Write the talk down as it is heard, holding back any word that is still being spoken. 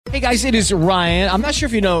Hey guys, it is Ryan. I'm not sure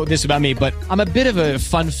if you know this about me, but I'm a bit of a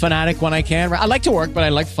fun fanatic when I can. I like to work, but I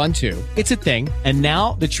like fun too. It's a thing. And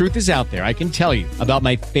now the truth is out there. I can tell you about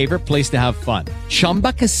my favorite place to have fun.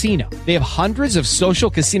 Chumba Casino. They have hundreds of social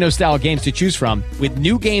casino style games to choose from with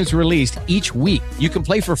new games released each week. You can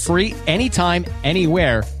play for free anytime,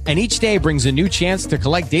 anywhere. And each day brings a new chance to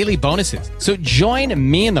collect daily bonuses. So join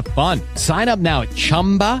me in the fun. Sign up now at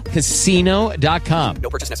ChumbaCasino.com. No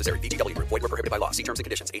purchase necessary. VGW. Void where prohibited by law. See terms and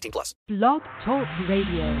conditions. 18+. Blog Talk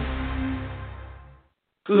Radio.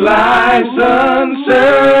 Life's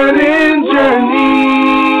uncertain journey.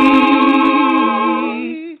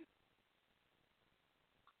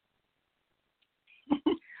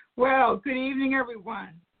 Well, good evening,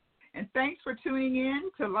 everyone. And thanks for tuning in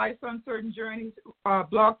to Life's Uncertain Journeys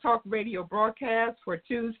Blog Talk Radio broadcast for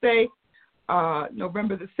Tuesday,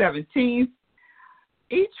 November the 17th.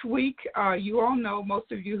 Each week, you all know,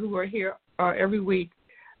 most of you who are here every week,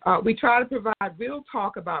 we try to provide real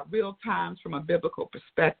talk about real times from a biblical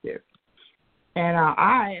perspective. And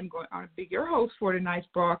I am going to be your host for tonight's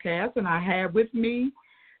broadcast, and I have with me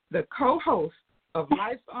the co-host of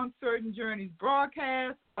Life's Uncertain Journeys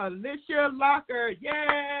broadcast, Alicia Locker.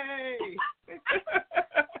 Yay!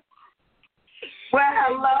 Well,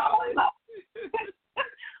 hello.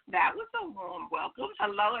 That was a warm welcome.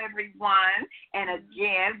 Hello, everyone. And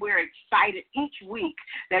again, we're excited each week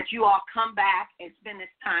that you all come back and spend this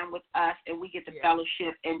time with us, and we get to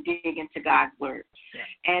fellowship and dig into God's Word. Yeah.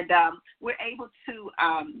 And we're able to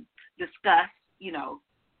discuss,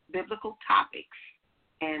 biblical topics,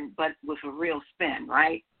 but with a real spin,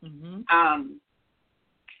 right? Mm-hmm.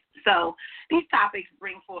 So these topics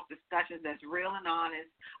bring forth discussions that's real and honest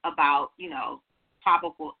about,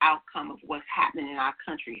 probable outcome of what's happening in our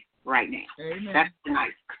country right now. Amen. That's a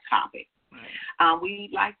nice topic. Right.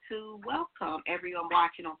 We'd like to welcome everyone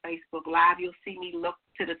watching on Facebook Live. You'll see me look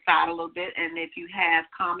to the side a little bit, and if you have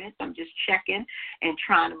comments, I'm just checking and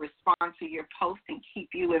trying to respond to your post and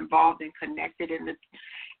keep you involved and connected in the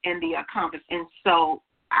conference. And so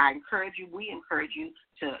we encourage you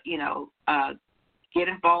to, get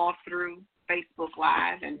involved through Facebook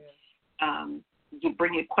Live and you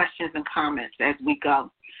bring your questions and comments as we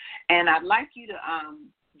go. And I'd like you to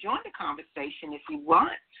join the conversation if you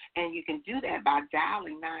want, and you can do that by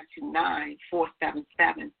dialing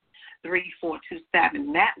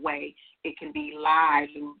 929-477-3427. That way it can be live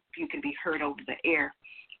and you can be heard over the air.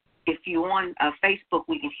 If you're on Facebook,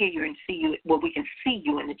 we can hear you and see you. Well, we can see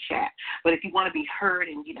you in the chat. But if you want to be heard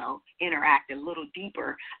and, interact a little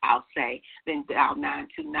deeper, I'll say, then dial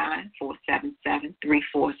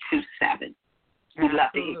 929-477-3427. We'd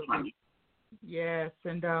love to hear from you. Yes,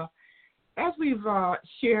 and as we've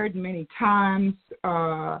shared many times,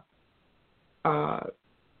 the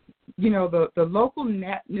local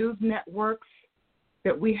news networks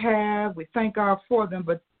that we have, we thank God for them,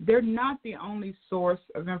 but they're not the only source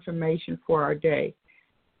of information for our day.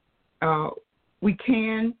 We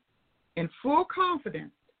can, in full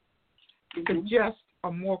confidence, suggest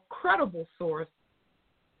a more credible source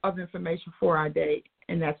of information for our day,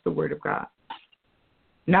 and that's the Word of God.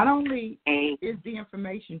 Not only is the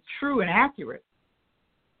information true and accurate,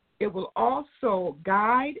 it will also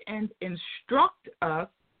guide and instruct us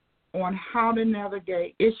on how to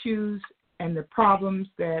navigate issues and the problems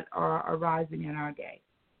that are arising in our day.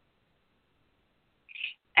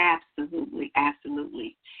 Absolutely,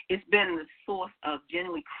 absolutely. It's been the source of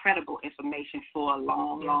genuinely credible information for a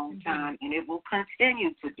long time, and it will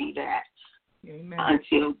continue to be that. Amen.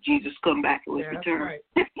 Until Jesus come back with his return. Right.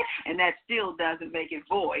 And that still doesn't make it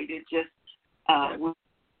void. It just will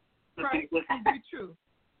be true.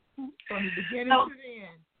 From the beginning to the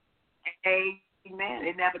end. Amen.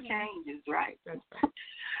 It never changes, right? That's right.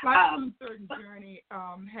 Life's Uncertain Journey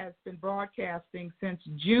has been broadcasting since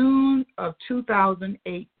June of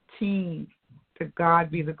 2018. To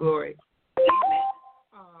God be the glory.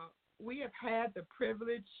 We have had the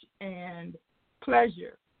privilege and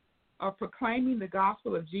pleasure of proclaiming the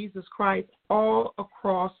gospel of Jesus Christ all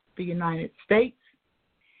across the United States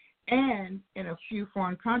and in a few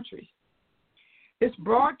foreign countries. This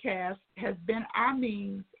broadcast has been our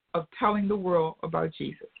means of telling the world about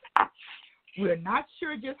Jesus. We're not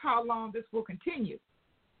sure just how long this will continue.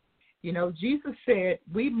 Jesus said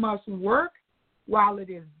we must work while it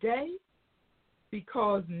is day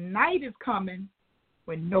because night is coming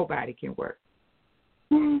when nobody can work.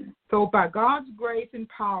 So by God's grace and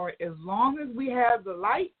power, as long as we have the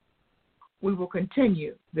light, we will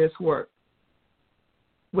continue this work.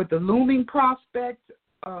 With the looming prospect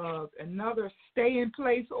of another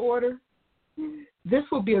stay-in-place order, this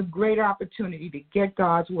will be a great opportunity to get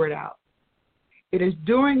God's word out. It is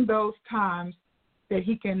during those times that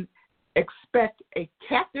he can expect a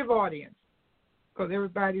captive audience because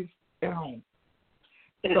everybody's at home.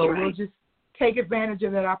 That's so right. We'll just take advantage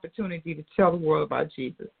of that opportunity to tell the world about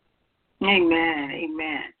Jesus. Amen,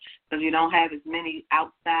 amen. Because you don't have as many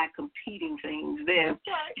outside competing things there.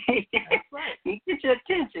 That's right. That's right. You get your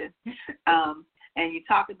attention. And you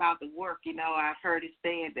talked about the work. You know, I've heard it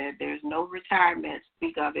said that there's no retirement,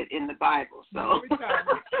 speak of it in the Bible. So no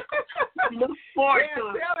retirement. Look forward to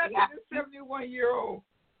it. Tell that to the 71-year-old.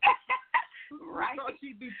 Right. I thought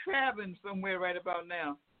she'd be traveling somewhere right about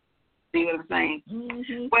now. See what I'm saying?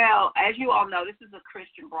 Mm-hmm. Well, as you all know, this is a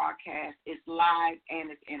Christian broadcast. It's live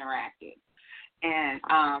and it's interactive. And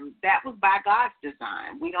that was by God's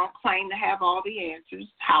design. We don't claim to have all the answers.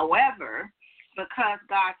 However, because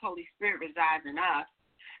God's Holy Spirit resides in us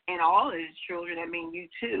and all of his children, I mean you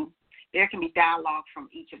too, there can be dialogue from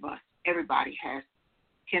each of us. Everybody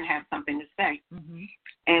can have something to say. Mm-hmm.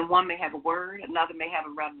 And one may have a word, another may have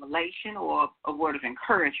a revelation or a word of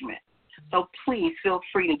encouragement. So please feel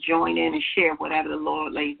free to join in and share whatever the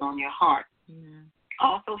Lord lays on your heart. Yeah.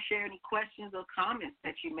 Also share any questions or comments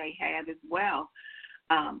that you may have as well.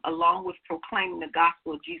 Along with proclaiming the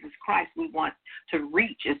gospel of Jesus Christ, we want to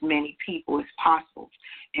reach as many people as possible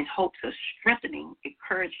in hopes of strengthening,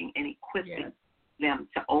 encouraging, and equipping them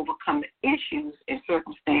to overcome the issues and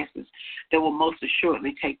circumstances that will most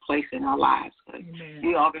assuredly take place in our lives.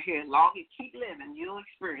 You over here, as long as you keep living, you'll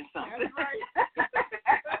experience something. That's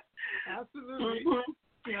right. Absolutely. Mm-hmm.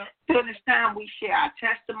 Yeah. During this time, we share our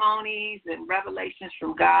testimonies and revelations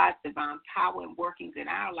from God's divine power and workings in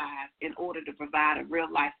our lives in order to provide a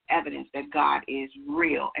real-life evidence that God is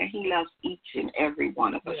real, and he loves each and every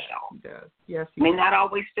one of us. Yes, he does. Yes, he may does. not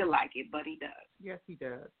always feel like it, but he does. Yes, he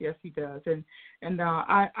does. Yes, he does. And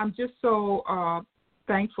I'm just so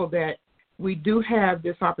thankful that we do have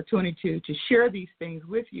this opportunity to share these things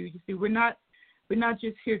with you. You see, we're not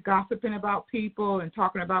just here gossiping about people and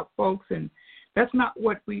talking about folks, and that's not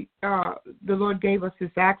what the Lord gave us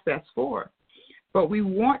this access for. But we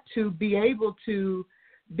want to be able to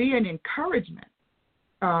be an encouragement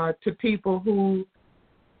to people who,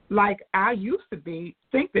 like I used to be,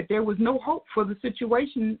 think that there was no hope for the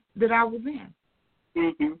situation that I was in.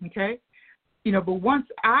 Mm-hmm. Okay? You know, but once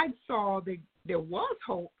I saw that there was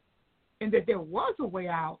hope and that there was a way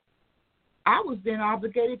out, I was then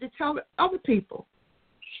obligated to tell other people.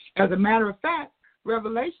 As a matter of fact,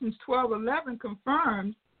 Revelations 12:11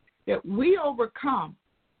 confirms that we overcome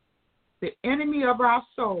the enemy of our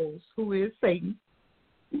souls, who is Satan,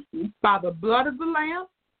 by the blood of the Lamb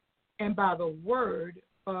and by the word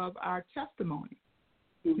of our testimony.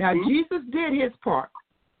 Mm-hmm. Now, Jesus did his part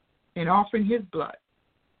in offering his blood.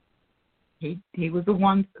 He was the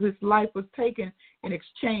one whose life was taken in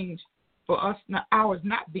exchange for us, ours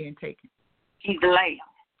not being taken. He's the Lamb.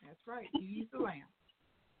 That's right. He's the Lamb.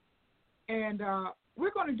 And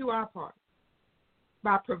we're going to do our part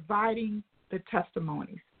by providing the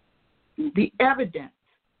testimonies, the evidence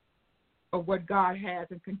of what God has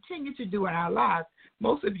and continue to do in our lives.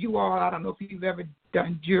 Most of you all, I don't know if you've ever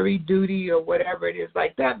done jury duty or whatever it is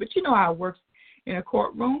like that, but you know how it works in a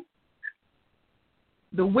courtroom.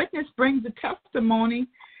 The witness brings a testimony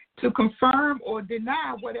to confirm or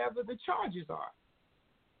deny whatever the charges are,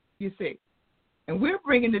 you see. And we're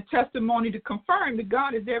bringing the testimony to confirm that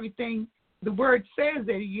God is everything the Word says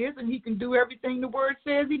that he is, and he can do everything the Word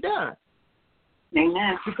says he does.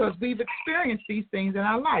 Amen. Because we've experienced these things in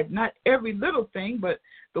our life. Not every little thing, but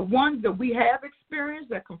the ones that we have experienced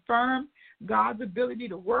that confirm God's ability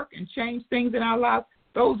to work and change things in our lives,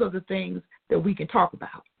 those are the things that we can talk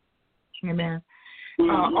about. Amen.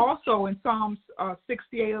 Mm-hmm. Also in Psalms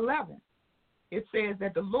 68:11, it says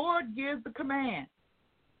that the Lord gives the command,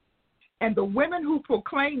 and the women who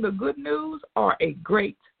proclaim the good news are a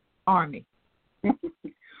great army.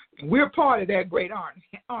 We're part of that great army.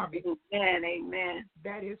 Amen, amen.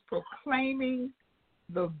 That is proclaiming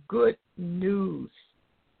the good news.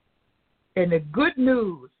 And the good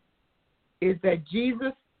news is that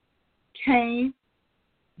Jesus came,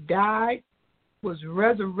 died, was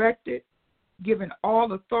resurrected, given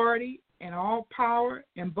all authority and all power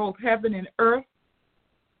in both heaven and earth,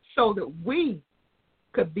 so that we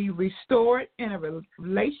could be restored in a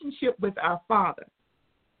relationship with our Father,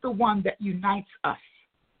 the one that unites us.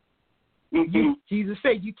 Mm-hmm. Jesus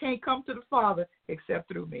said, you can't come to the Father except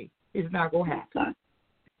through me. It's not going to happen.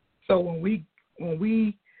 So when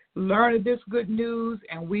we learn of this good news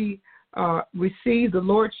and we receive the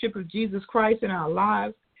Lordship of Jesus Christ in our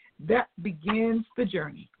lives, that begins the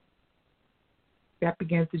journey. That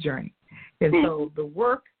begins the journey. And so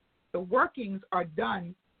the workings are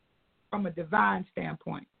done from a divine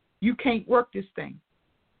standpoint. You can't work this thing.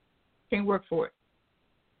 Can't work for it.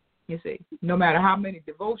 You see, no matter how many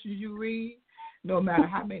devotions you read, no matter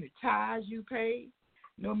how many tithes you pay,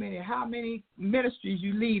 no matter how many ministries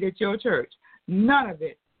you lead at your church, none of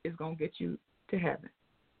it is going to get you to heaven.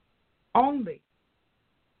 Only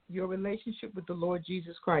your relationship with the Lord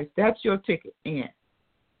Jesus Christ. That's your ticket in.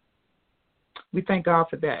 We thank God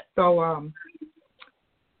for that. So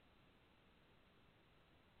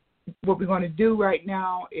what we're going to do right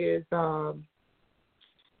now is we're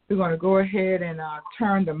going to go ahead and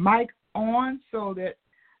turn the mic on so that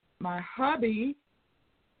my hubby,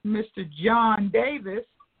 Mr. John Davis,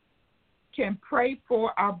 can pray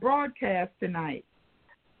for our broadcast tonight.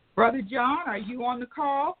 Brother John, are you on the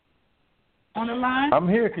call? On the line? I'm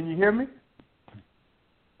here. Can you hear me?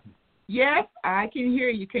 Yes, I can hear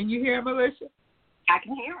you. Can you hear Melissa? I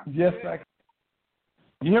can hear him. Yes, I can.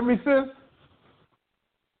 You hear me, sis?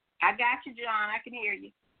 I got you, John. I can hear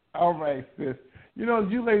you. All right, sis. You know,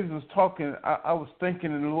 as you ladies was talking, I was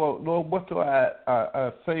thinking, Lord, what do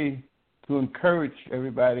I say to encourage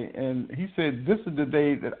everybody? And he said, this is the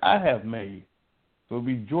day that I have made, so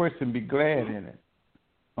rejoice and be glad in it.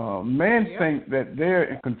 Men think that they're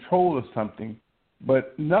in control of something,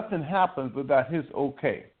 but nothing happens without his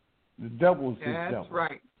okay. The devil's his devil. That's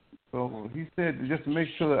right. So he said, just to make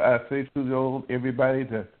sure that I say to everybody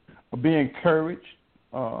to be encouraged,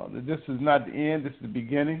 that this is not the end, this is the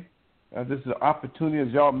beginning. This is an opportunity,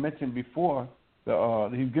 as y'all mentioned before,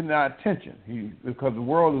 he's getting our attention. Because the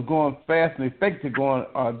world is going fast and they think they're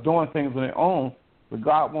doing things on their own, but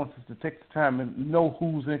God wants us to take the time and know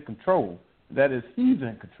who's in control. That is, he's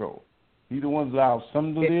in control. He's the one that allows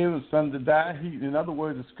some to live and some to die. In other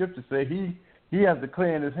words, the scripture says he has the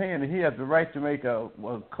clay in his hand and he has the right to make a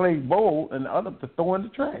clay bowl and the other to throw in the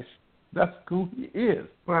trash. That's who he is.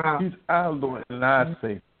 Wow. He's our Lord and our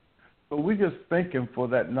Savior. So we just thank him for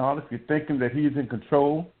that knowledge. We're thinking that he's in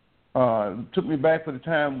control. It took me back for the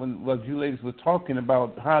time when you ladies were talking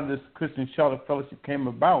about how this Christian Charlotte Fellowship came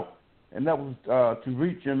about. And that was to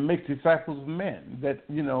reach and make disciples of men. That,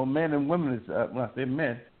 men and women is when I say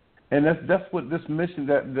men, and that's what this mission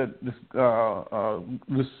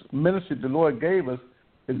this ministry the Lord gave us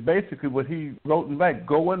is basically what He wrote in back: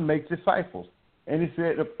 go and make disciples. And He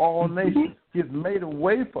said of all nations, He has made a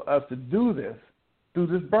way for us to do this through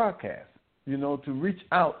this broadcast. To reach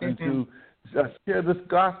out and to share this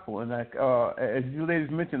gospel. And like as you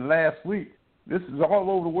ladies mentioned last week, this is all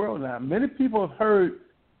over the world now. Many people have heard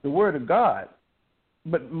the word of God,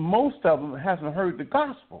 but most of them hasn't heard the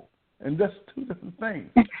gospel, and that's two different things.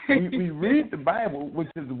 we read the Bible, which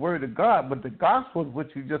is the word of God, but the gospel, which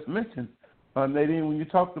you just mentioned, Nadine, when you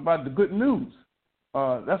talked about the good news,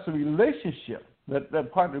 that's a relationship.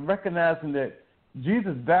 That part of recognizing that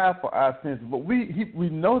Jesus died for our sins, but we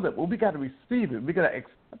know that, but we got to receive it. We got to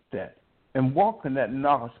accept that and walk in that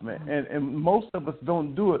acknowledgement. And most of us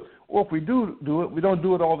don't do it, or if we do it, we don't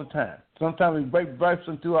do it all the time. Sometimes we break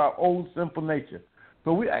into our old sinful nature.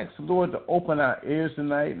 So we ask the Lord to open our ears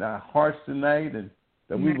tonight and our hearts tonight, and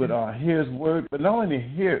that we would hear His word, but not only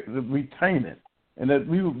hear it, but retain it, and that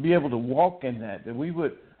we would be able to walk in that we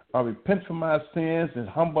would repent from our sins and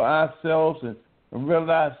humble ourselves and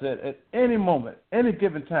realize that at any moment, any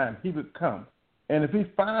given time, He would come. And if He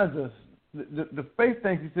finds us, the faith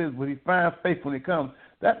thing He says, when He finds faith when He comes,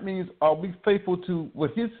 that means are we faithful to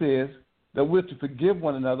what He says, that we're to forgive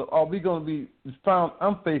one another, or are we going to be found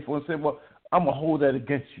unfaithful and say, well, I'm going to hold that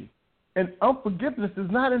against you? And unforgiveness is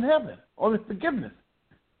not in heaven, only forgiveness.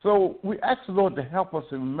 So we ask the Lord to help us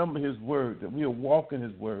to remember His word, that we'll walk in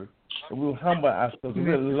His word, that we'll humble ourselves, that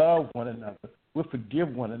we'll love one another, we'll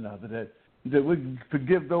forgive one another, that we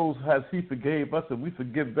forgive those as He forgave us, and we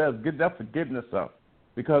forgive them, get that forgiveness up.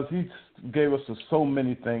 Because He gave us so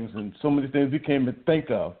many things and so many things we can't even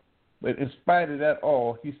think of. But in spite of that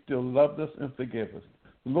all, He still loved us and forgave us.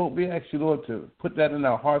 So Lord, we ask you, Lord, to put that in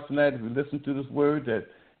our hearts tonight as we listen to this word, that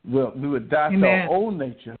we would die to our old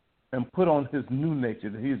nature and put on His new nature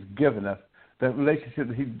that He has given us, that relationship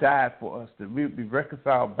that He died for us, that we would be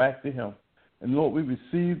reconciled back to Him. And, Lord, we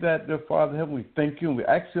receive that, dear Father Heaven. We thank you. And we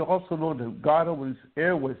ask you also, Lord, to guard over these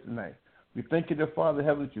airways tonight. We thank you, dear Father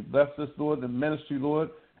Heaven, that you bless us, Lord, the ministry,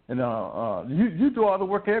 Lord. And you do all the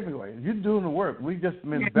work everywhere. You're doing the work. We just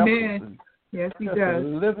been vessels. And yes, He does. A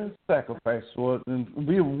living sacrifice, Lord. And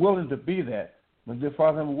we're willing to be that. But, dear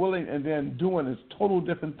Father, I'm willing and then doing this total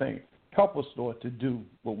different thing. Help us, Lord, to do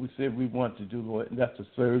what we said we want to do, Lord, and that's to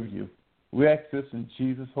serve you. We ask this in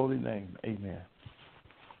Jesus' holy name. Amen.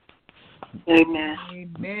 Amen.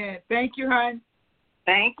 Amen. Thank you, hon.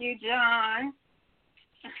 Thank you, John.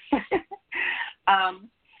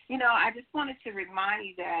 I just wanted to remind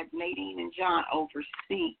you that Nadine and John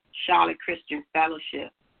oversee Charlotte Christian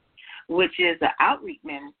Fellowship, which is an outreach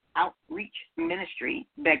ministry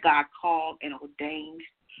that God called and ordained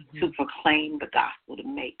to proclaim the gospel, to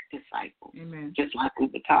make disciples, just like we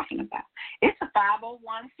were talking about. It's a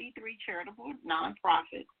 501c3 charitable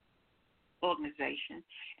nonprofit organization,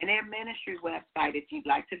 and their ministry website, if you'd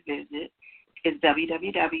like to visit, is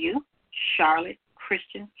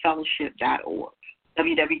www.charlottechristianfellowship.org,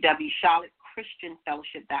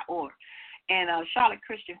 www.charlottechristianfellowship.org. And Charlotte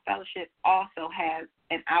Christian Fellowship also has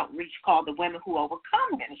an outreach called the Women Who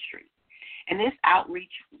Overcome Ministry. And this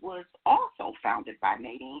outreach was also founded by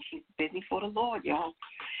Nadine. She's busy for the Lord, y'all.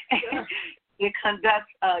 Yeah. It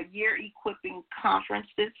conducts year-equipping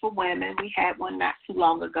conferences for women. We had one not too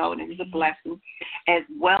long ago, and it was a blessing, as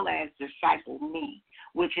well as Disciple Me,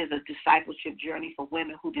 which is a discipleship journey for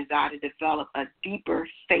women who desire to develop a deeper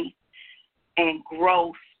faith and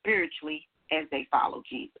grow spiritually as they follow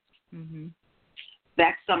Jesus. Mm-hmm.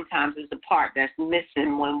 That sometimes is the part that's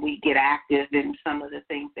missing when we get active in some of the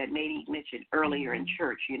things that Nadine mentioned earlier in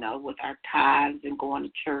church, with our tithes and going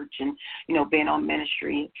to church and, being on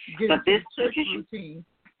ministry. But this teaches you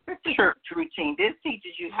church routine. This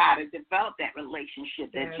teaches you how to develop that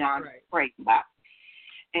relationship that John prayed about.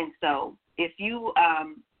 And so if you,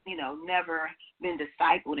 never been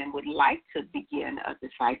discipled and would like to begin a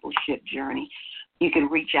discipleship journey, you can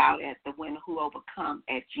reach out at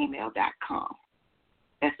thewomenwhoovercome@gmail.com.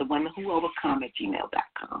 That's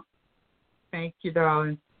thewomenwhoovercome@gmail.com. Thank you,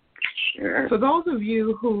 darling. Sure. For those of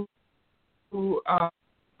you who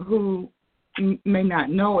may not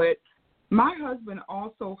know it, my husband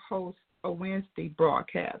also hosts a Wednesday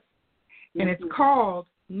broadcast, and it's called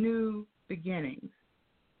New Beginnings.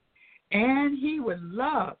 And he would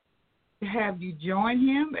love to have you join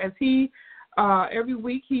him as he every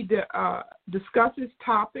week he discusses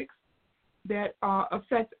topics that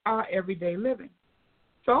affect our everyday living.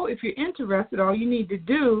 So if you're interested, all you need to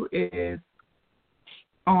do is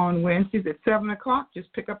on Wednesdays at 7 o'clock,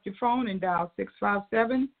 just pick up your phone and dial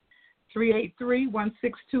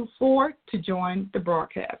 657-383-1624 to join the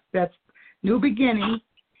broadcast. That's New Beginnings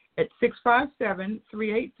at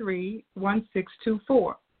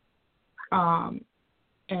 657-383-1624.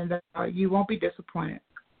 And you won't be disappointed.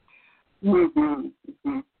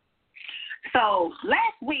 So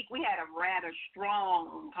last week we had a rather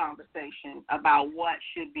strong conversation about what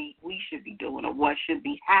we should be doing or what should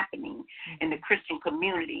be happening in the Christian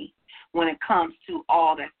community when it comes to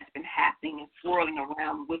all that's been happening and swirling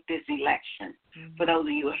around with this election. For those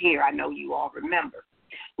of you who are here, I know you all remember.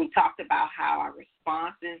 We talked about how our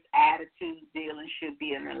responses, attitudes, dealings should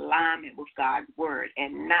be in alignment with God's word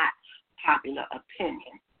and not popular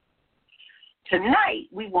opinion. Tonight,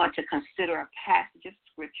 we want to consider a passage of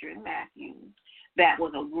Scripture in Matthew that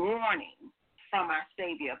was a warning from our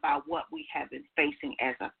Savior about what we have been facing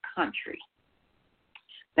as a country.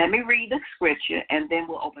 Let me read the Scripture, and then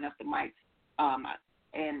we'll open up the mics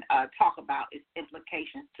and talk about its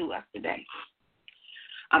implications to us today.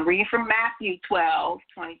 I'm reading from Matthew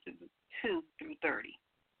 12:22 through 30.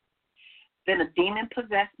 Then a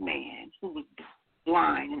demon-possessed man who was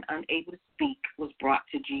blind and unable to speak was brought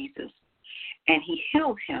to Jesus. And he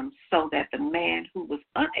healed him so that the man who was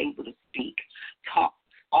unable to speak talked.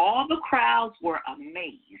 All the crowds were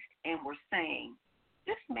amazed and were saying,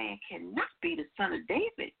 "This man cannot be the son of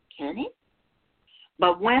David, can he?"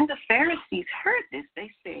 But when the Pharisees heard this, they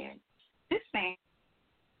said, "This man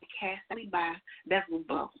cast by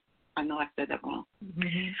Beelzebub." I know I said that wrong.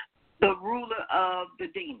 The ruler of the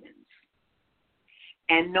demons.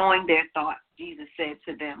 And knowing their thoughts, Jesus said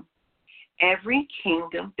to them, "Every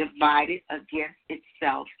kingdom divided against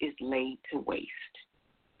itself is laid to waste,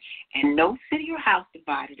 and no city or house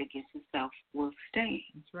divided against itself will stand."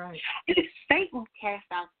 That's right. And if Satan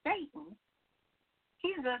cast out Satan, he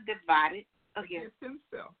is divided against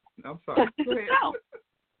himself. I'm sorry. Go ahead.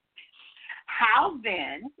 How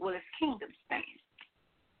then will his kingdom stand?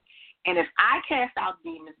 And if I cast out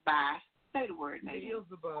demons by, say the word,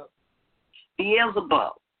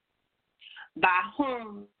 Beelzebub, by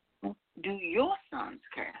whom do your sons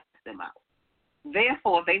cast them out?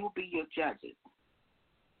 Therefore, they will be your judges.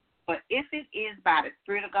 But if it is by the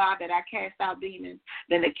Spirit of God that I cast out demons,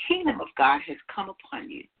 then the kingdom of God has come upon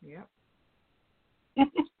you. Yep.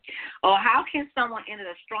 Or how can someone enter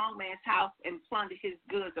a strong man's house and plunder his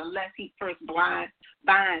goods unless he first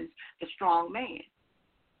binds the strong man?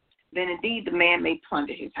 Then indeed the man may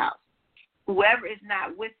plunder his house. Whoever is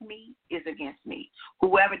not with me is against me.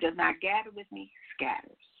 Whoever does not gather with me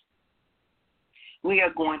scatters. We are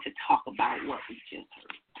going to talk about what we just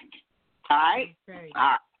heard. All right? Okay. All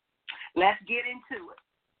right. Let's get into it.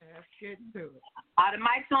 Let's get into it. Are the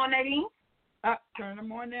mics on, Nadine? Turn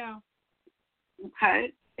them on now.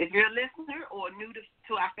 Okay. If you're a listener or new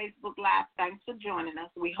to our Facebook Live, thanks for joining us.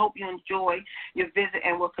 We hope you enjoy your visit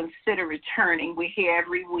and will consider returning. We're here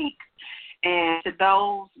every week. And to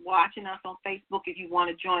those watching us on Facebook, if you want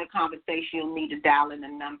to join a conversation, you'll need to dial in the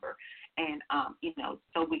number and,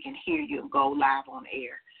 so we can hear you and go live on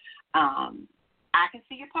air. I can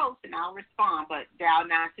see your post and I'll respond, but dial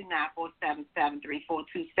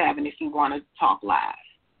 929-477-3427 if you want to talk live.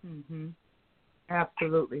 Mm-hmm.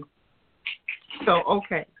 Absolutely. So,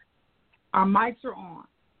 okay, our mics are on.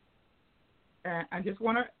 And I just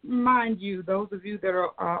want to remind you, those of you that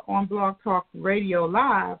are on Blog Talk Radio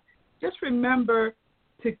Live, just remember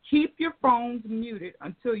to keep your phones muted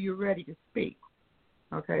until you're ready to speak.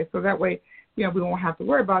 Okay, so that way, we won't have to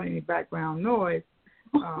worry about any background noise.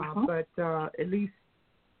 But at least,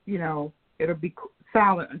 it'll be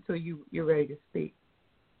silent until you're ready to speak.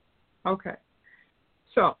 Okay.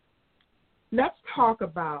 So let's talk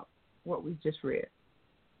about what we just read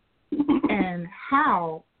and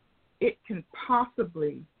how it can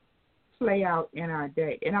possibly play out in our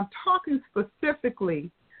day. And I'm talking specifically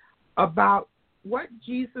about what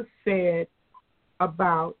Jesus said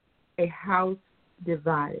about a house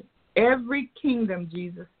divided. Every kingdom,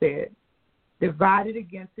 Jesus said, divided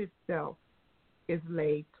against itself is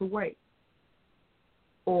laid to waste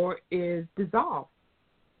or is dissolved.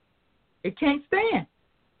 It can't stand.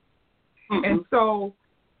 Mm-hmm. And so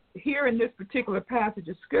here in this particular passage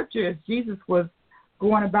of Scripture, as Jesus was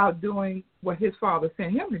going about doing what his Father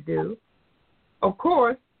sent him to do, of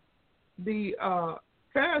course, the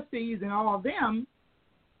Pharisees and all of them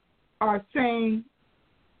are saying,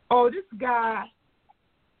 oh, this guy,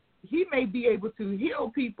 he may be able to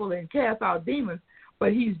heal people and cast out demons,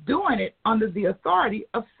 but he's doing it under the authority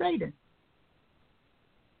of Satan.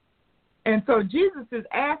 And so Jesus is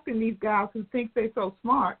asking these guys who think they're so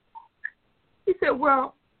smart, he said,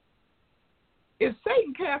 well, if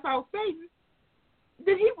Satan casts out Satan,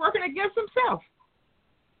 then he's working against himself.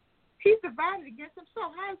 He's divided against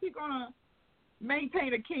himself. How is he going to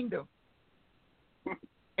maintain a kingdom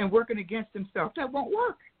and working against himself? That won't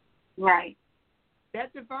work. Right.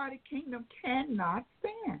 That divided kingdom cannot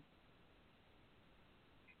stand.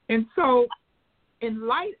 And so in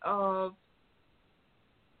light of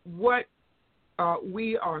what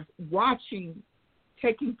we are watching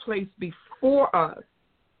taking place before us,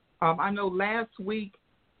 I know last week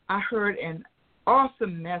I heard an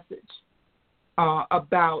awesome message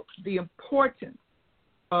about the importance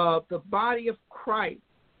of the body of Christ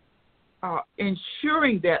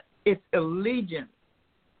ensuring that its allegiance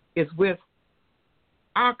is with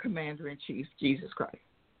our Commander-in-Chief, Jesus Christ.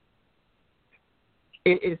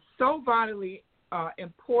 It is so vitally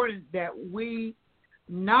important that we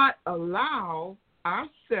not allow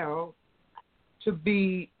ourselves to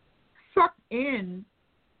be sucked in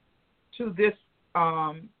to this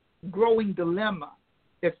growing dilemma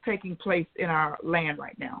that's taking place in our land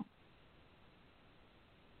right now.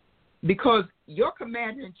 Because your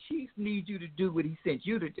Commander-in-Chief needs you to do what he sent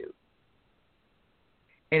you to do.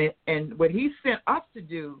 And what he sent us to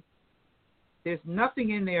do, there's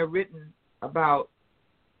nothing in there written about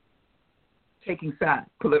taking sides,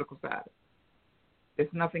 political sides.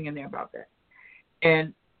 There's nothing in there about that.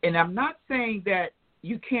 And I'm not saying that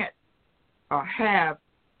you can't have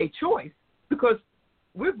a choice, because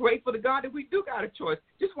we're grateful to God that we do got a choice.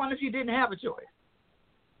 Just wonder if you didn't have a choice.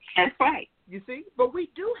 That's right. You see? But we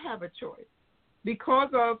do have a choice because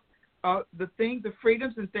of the things, the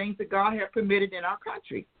freedoms and things that God has permitted in our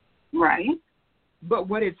country. Right. But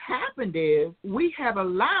what has happened is we have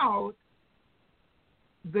allowed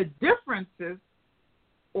the differences,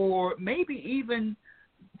 or maybe even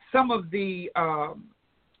some of the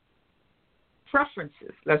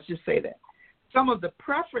preferences, let's just say that, some of the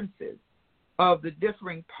preferences of the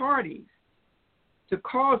differing parties to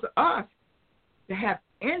cause us to have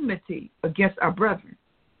enmity against our brethren.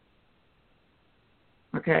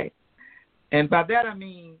 Okay? And by that I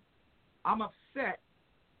mean I'm upset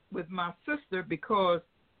with my sister because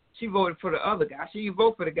she voted for the other guy. She didn't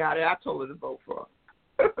vote for the guy that I told her to vote for.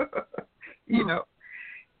 You know?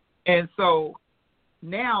 And so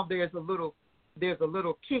now there's a little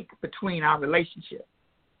kink between our relationship.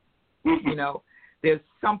 You know, there's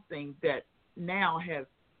something that now has,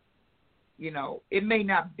 you know, it may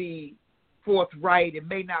not be forthright, it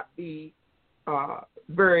may not be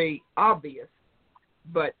very obvious,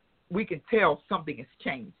 but we can tell something has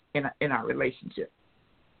changed in our relationship.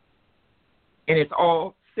 And it's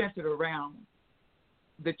all centered around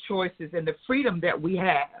the choices and the freedom that we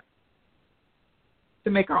have to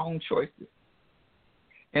make our own choices.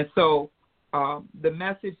 And so the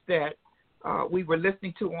message that we were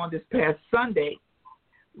listening to on this past Sunday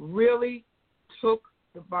really took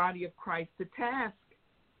the body of Christ to task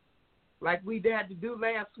like we had to do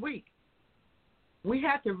last week. We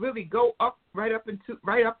had to really go up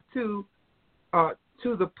to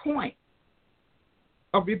the point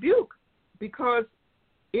of rebuke, because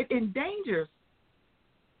it endangers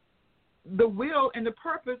the will and the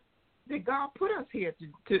purpose that God put us here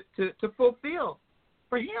to fulfill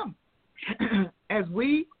for Him. As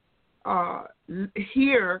we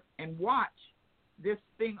hear and watch this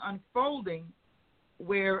thing unfolding,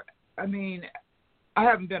 where, I mean, I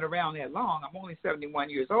haven't been around that long. I'm only 71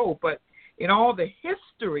 years old, but in all the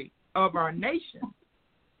history of our nation,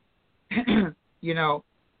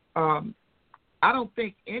 I don't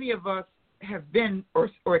think any of us have been or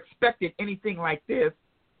expected anything like this,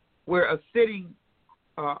 where a sitting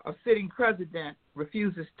president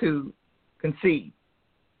refuses to concede,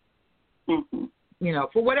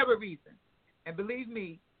 for whatever reason. And believe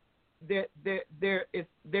me, there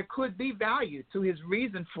could be value to his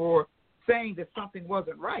reason for saying that something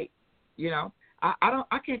wasn't right.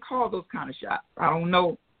 I can't call those kind of shots. I don't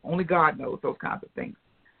know. Only God knows those kinds of things,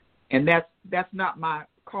 and that's not my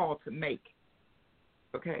call to make.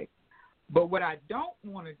 Okay, but what I don't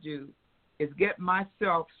want to do is get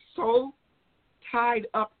myself so tied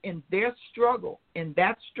up in that struggle,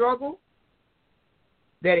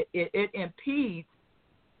 that it impedes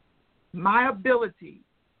my ability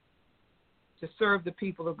to serve the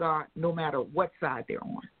people of God, no matter what side they're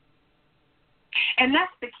on. And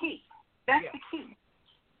that's the key. That's the key.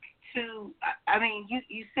 You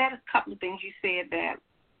said a couple of things. You said that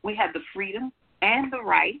we have the freedom and the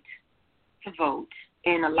right to vote,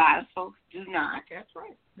 and a lot of folks do not. That's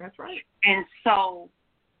right. And so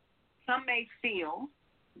some may feel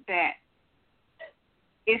that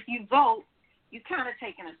if you vote, you're kind of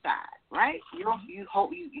taking a side, right? You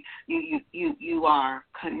hope you are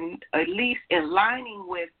at least aligning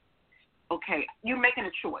with. Okay, you're making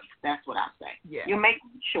a choice. That's what I say. Yeah. You're making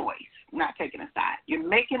a choice, not taking a side. You're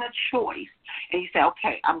making a choice, and you say,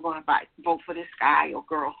 okay, I'm going to vote for this guy or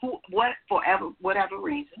girl, whatever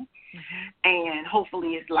reason, and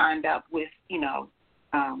hopefully it's lined up with,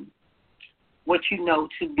 what you know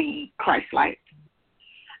to be Christ-like.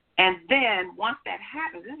 And then once that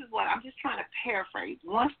happens, this is what I'm just trying to paraphrase.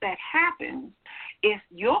 Once that happens, if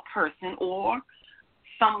your person or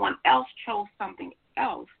someone else chose something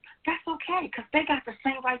else, that's okay, because they got the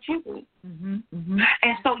same right you do.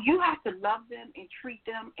 And so you have to love them and treat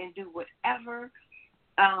them and do whatever.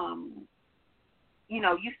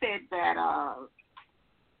 You said that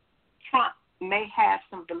Trump may have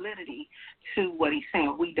some validity to what he's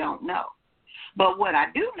saying. We don't know. But what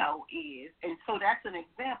I do know is, and so that's an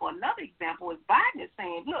example. Another example is Biden is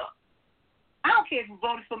saying, look, I don't care if you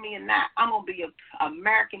voted for me or not. I'm going to be an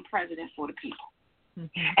American president for the people.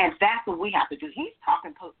 And that's what we have to do. He's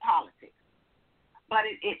talking politics. But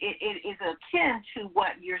it is akin to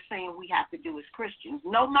what you're saying we have to do as Christians.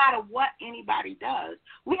 No matter what anybody does,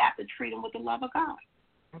 we have to treat them with the love of God.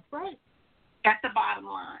 That's right. That's the bottom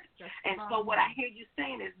line. So what I hear you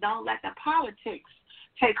saying is, don't let the politics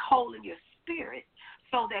take hold in your spirit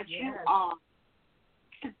so that you are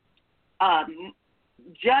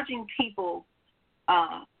judging people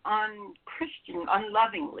unchristian,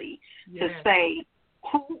 unlovingly, to say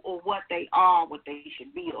who or what they are, what they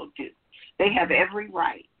should be or do. They have every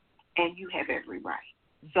right, and you have every right.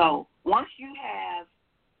 So once you have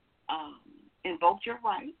invoked your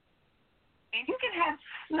right, and you can have,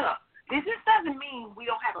 look, this just doesn't mean we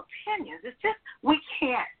don't have opinions. It's just we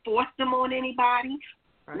can't force them on anybody.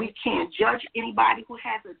 Right. We can't judge anybody who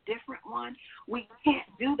has a different one. We can't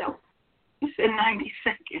do that. You said 90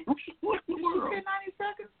 seconds. What in the world? She said 90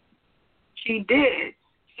 seconds? She did.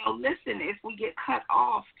 So listen, if we get cut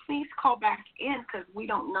off, please call back in, because we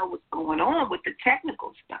don't know what's going on with the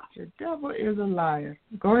technical stuff. The devil is a liar.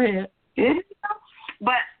 Go ahead.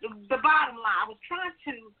 But the bottom line, I was trying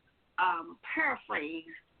to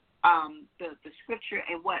paraphrase the scripture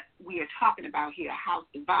and what we are talking about here, a house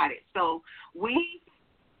divided. So we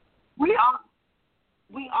are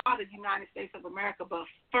the United States of America, but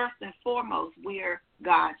first and foremost, we're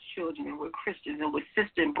God's children, and we're Christians, and we're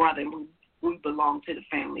sister and brother, and we belong to the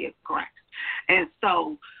family of Christ. And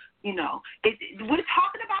so, we're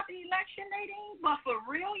talking about the election, Nadine, but for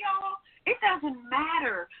real, y'all, it doesn't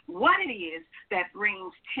matter what it is that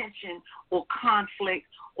brings tension or conflict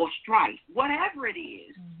or strife. Whatever it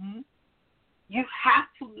is, you have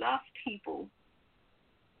to love people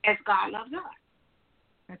as God loves us.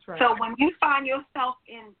 That's right. So when you find yourself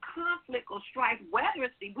in conflict or strife, whether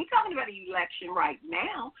it's, we're talking about the election right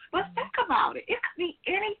now, but think about it. It could be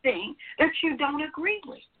anything that you don't agree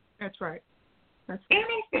with. That's right.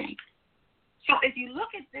 Anything. So if you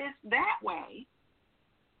look at this that way,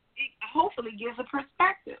 hopefully gives a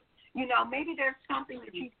perspective. You know, maybe there's something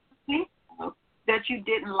that you think of that you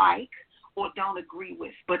didn't like or don't agree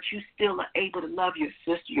with, but you still are able to love your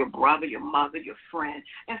sister, your brother, your mother, your friend,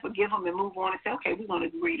 and forgive them and move on and say, okay, we're going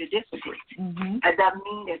to agree to disagree. Mm-hmm. It doesn't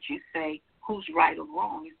mean that you say who's right or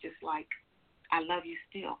wrong. It's just like, I love you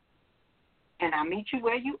still, and I meet you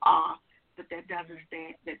where you are, but that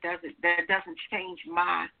doesn't change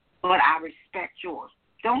my, but I respect yours.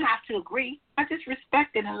 Don't have to agree. I just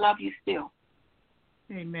respect it and love you still.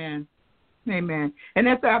 Amen. Amen. And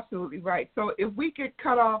that's absolutely right. So if we get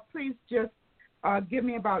cut off, please just give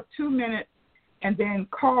me about 2 minutes and then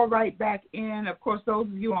call right back in. Of course, those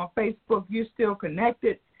of you on Facebook, you're still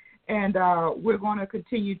connected, and we're going to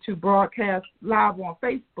continue to broadcast live on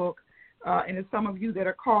Facebook. And if some of you that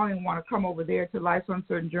are calling want to come over there to Life's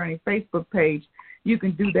Uncertain Journey Facebook page, you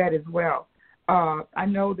can do that as well. I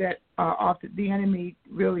know that often the enemy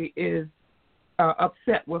really is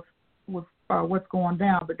upset with what's going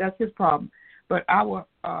down, but that's his problem. But I will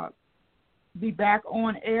be back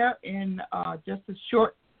on air in just a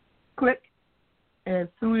short click as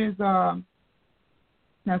soon as,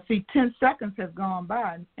 now see, 10 seconds has gone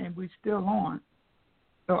by and we're still on.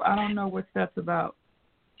 So I don't know what that's about.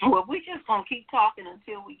 Well, we're just going to keep talking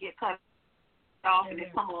until we get cut off and then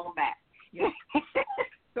come on back. Yeah.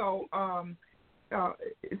 So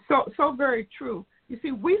very true. You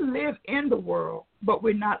see, we live in the world, but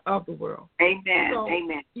we're not of the world. Amen. So,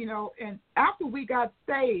 Amen. You know, and after we got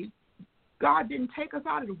saved, God didn't take us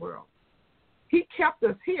out of the world. He kept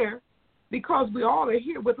us here because we all are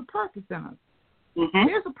here with a purpose in us. Mm-hmm.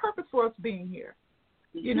 There's a purpose for us being here,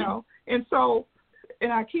 you know. And so,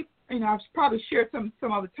 and I keep, I've probably shared some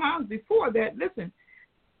other times before that, listen,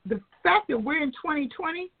 the fact that we're in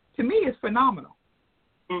 2020, to me, is phenomenal.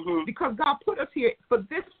 Mm-hmm. Because God put us here for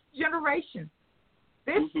this generation.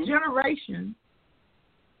 This generation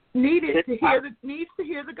needs to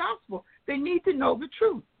hear the gospel. They need to know the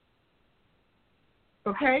truth.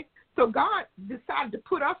 Okay? So God decided to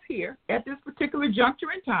put us here at this particular juncture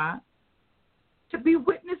in time to be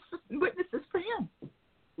witnesses for him.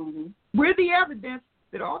 Mm-hmm. We're the evidence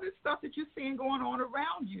that all this stuff that you're seeing going on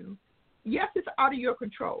around you, yes, it's out of your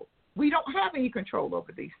control. We don't have any control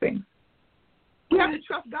over these things. We have to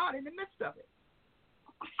trust God in the midst of it.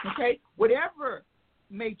 Okay? Whatever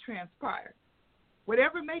may transpire,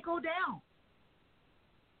 whatever may go down,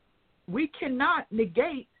 we cannot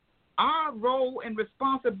negate our role and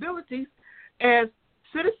responsibilities as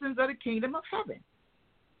citizens of the kingdom of heaven.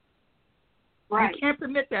 Right. We can't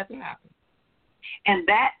permit that to happen. And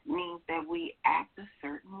that means that we act a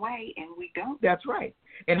certain way, and we don't. That's right.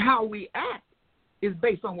 And how we act is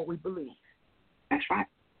based on what we believe. That's right.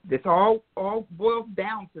 This all boils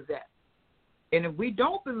down to that. And if we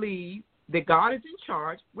don't believe that God is in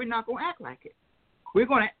charge, we're not going to act like it. We're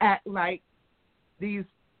going to act like these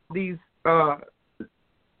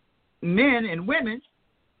men and women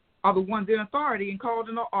are the ones in authority and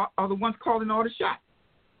are the ones calling all the shots.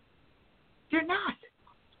 They're not.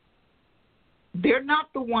 They're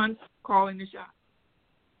not the ones calling the shots.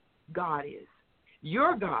 God is.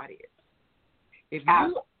 Your God is. If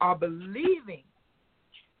you are believing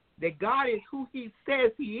that God is who he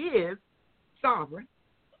says he is, sovereign,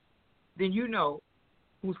 then you know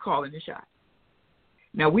who's calling the shots.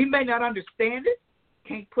 Now, we may not understand it,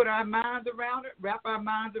 can't put our minds around it, wrap our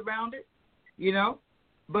minds around it, you know,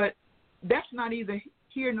 but that's not either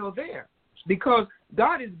here nor there, because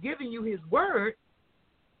God is giving you his word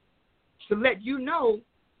to let you know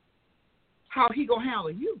how he going to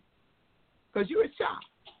handle you, because you're a child.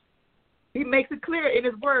 He makes it clear in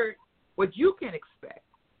his word what you can expect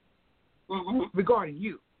regarding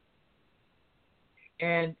you.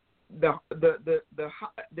 And the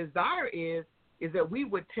desire is that we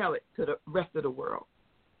would tell it to the rest of the world.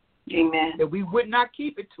 Amen. That we would not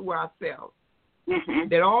keep it to ourselves. Mm-hmm.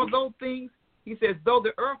 That all those things, he says, though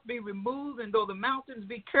the earth be removed and though the mountains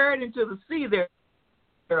be carried into the sea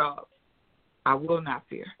thereof, I will not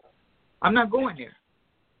fear. I'm not going there.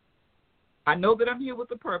 I know that I'm here with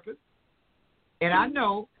a purpose. And I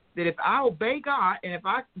know that if I obey God and if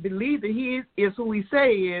I believe that he is who he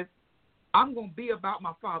say he is, I'm going to be about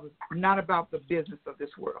my Father's, not about the business of this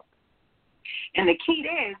world. And the key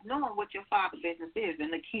there is knowing what your Father's business is.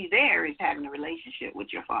 And the key there is having a relationship with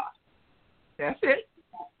your Father. That's it.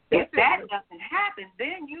 If that doesn't happen,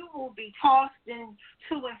 then you will be tossed in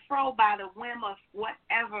to and fro by the whim of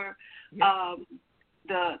whatever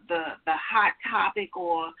the hot topic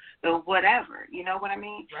or the whatever. You know what I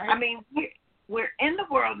mean? Right. I mean, we're in the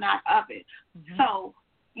world, not of it. Mm-hmm. So,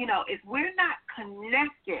 you know, if we're not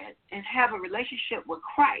connected and have a relationship with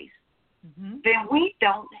Christ, then we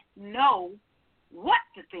don't know what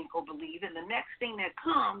to think or believe, and the next thing that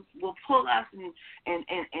comes will pull us and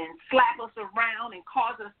slap us around and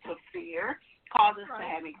cause us to fear, cause us to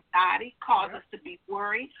have anxiety, cause us to be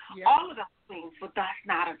worried, all of those things, but that's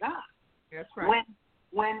not of God. That's right.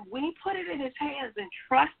 When we put it in his hands and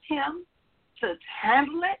trust him to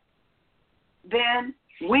handle it, then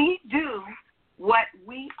we do what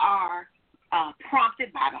we are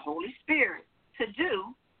prompted by the Holy Spirit to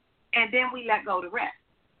do, and then we let go the rest.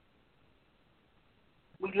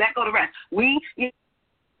 We let go the rest. We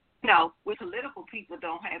political people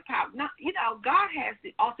don't have power. No, God has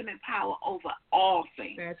the ultimate power over all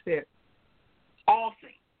things. That's it. All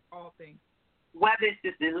things. All things. Whether it's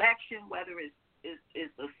this election, whether it's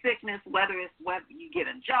a sickness, whether you get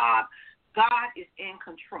a job, God is in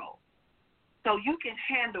control. So you can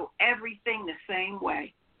handle everything the same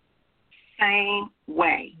way. Same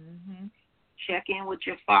way. Mm-hmm. Check in with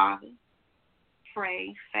your Father.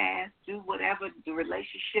 Pray, fast, do whatever the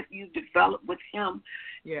relationship you develop with him.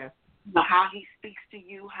 Yes. Know how he speaks to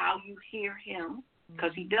you, how you hear him,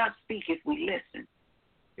 because he does speak if we listen.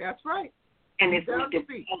 That's right. And if we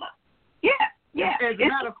speak. Yeah. As a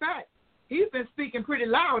matter of fact, he's been speaking pretty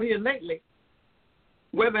loud here lately.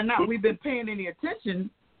 Whether or not we've been paying any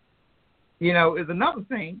attention, is another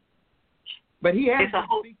thing. But he has been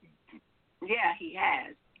speaking. Yeah, he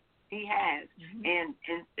has. He has. Mm-hmm.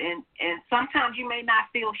 And sometimes you may not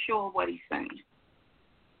feel sure what he's saying.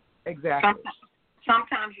 Exactly.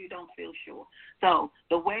 Sometimes you don't feel sure. So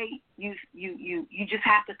the way you just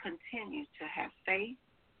have to continue to have faith,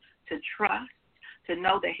 to trust, to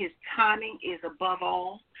know that his timing is above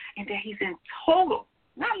all, and that he's in total,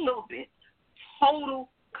 not a little bit, total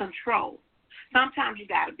control. Sometimes you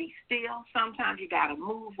got to be still. Sometimes you got to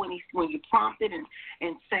move when you're prompted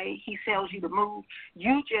and say he tells you to move.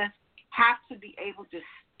 You just have to be able to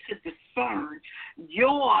discern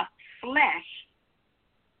your flesh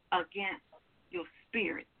against your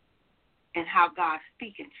spirit and how God's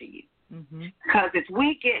speaking to you. Because if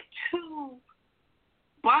we get too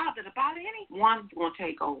bothered about any, one's going to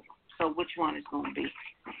take over. So which one is going to be?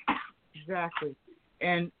 Exactly.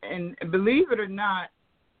 And believe it or not,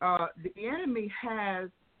 the enemy has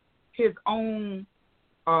his own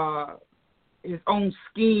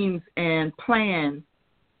schemes and plans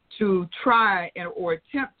to try or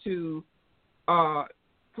attempt to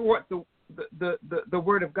thwart the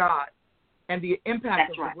Word of God and the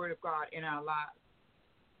impact of the Word of God in our lives.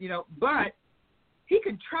 But he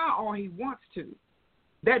can try all he wants to.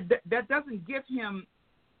 That doesn't give him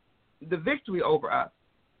the victory over us.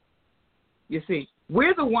 You see,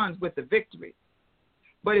 we're the ones with the victory.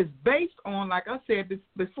 But it's based on, like I said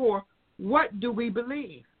before, what do we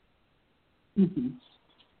believe? Mm-hmm.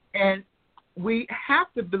 And we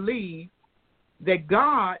have to believe that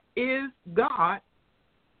God is God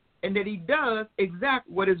and that he does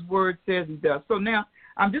exactly what his word says he does. So now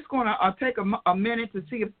I'm just going to take a minute to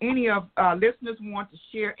see if any of our listeners want to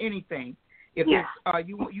share anything. If you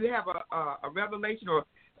have a revelation or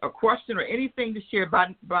a question or anything to share,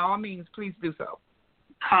 by all means, please do so.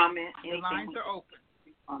 Comment. The lines are open.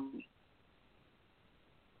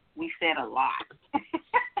 We said a lot.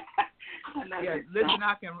 Listen,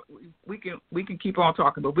 we can keep on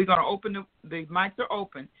talking, but we're going to open the mics are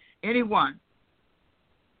open. Anyone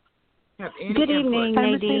have any Good evening, input?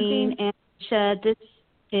 Nadine and Tisha. This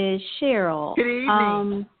is Cheryl. Good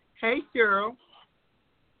evening. Hey, Cheryl.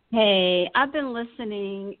 Hey, I've been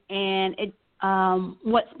listening, and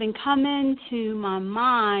what's been coming to my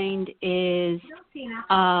mind is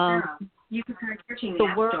the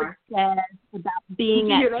word says about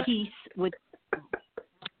being at peace with.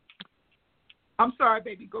 I'm sorry,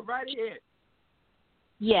 baby. Go right ahead.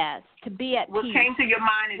 Yes, to be at peace. What came to your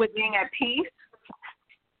mind is being at peace?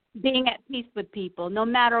 Being at peace with people, no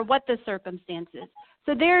matter what the circumstances.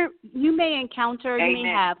 So you may encounter, Amen. You may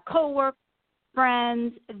have coworkers,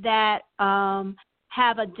 friends that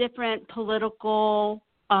have a different political,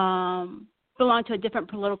 belong to a different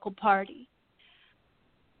political party.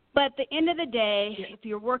 But at the end of the day, if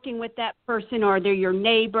you're working with that person or they're your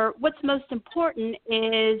neighbor, what's most important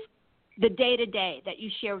is the day-to-day that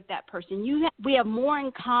you share with that person. We have more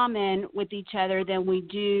in common with each other than we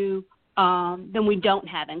don't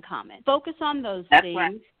have in common. Focus on those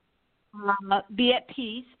things. Right. Be at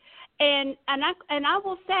peace. And I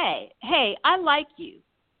will say, hey, I like you.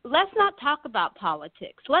 Let's not talk about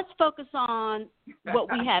politics. Let's focus on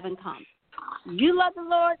what we have in common. You love the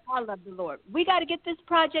Lord, I love the Lord. We got to get this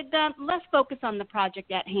project done. Let's focus on the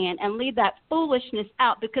project at hand and leave that foolishness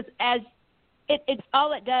out, because it's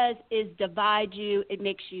all it does is divide you. It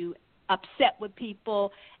makes you upset with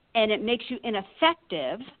people, and it makes you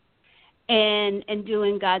ineffective in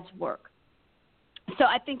doing God's work. So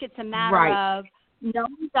I think it's a matter of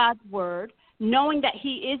knowing God's word, knowing that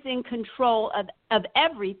he is in control of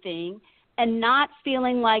everything, and not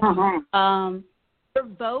feeling like your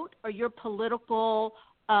vote or your political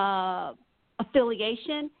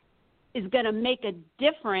affiliation is going to make a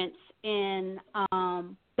difference in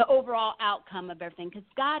the overall outcome of everything, because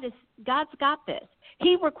God's got this.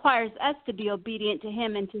 He requires us to be obedient to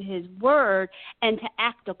him and to his word and to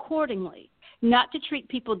act accordingly, not to treat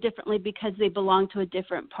people differently because they belong to a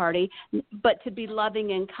different party, but to be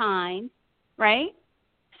loving and kind, right?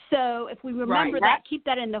 So if we remember that, keep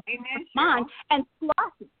that in the mind, and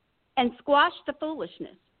squash the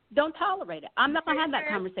foolishness. Don't tolerate it. I'm not going to have that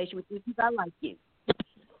conversation with you because I like you.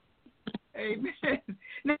 Amen.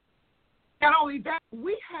 Not only that,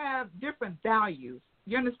 we have different values.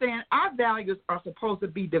 You understand? Our values are supposed to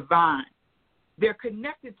be divine. They're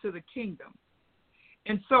connected to the kingdom.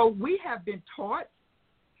 And so we have been taught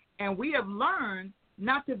and we have learned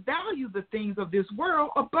not to value the things of this world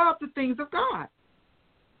above the things of God.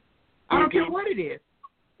 I don't care what it is.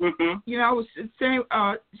 You know, I was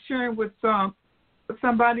sharing with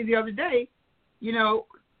somebody the other day,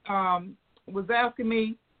 was asking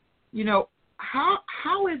me,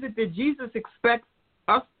 how is it that Jesus expects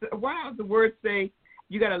us to, why does the word say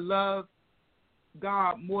you got to love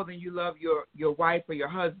God more than you love your wife or your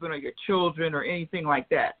husband or your children or anything like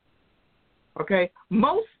that? Okay?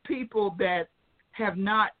 Most people that have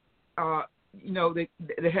not,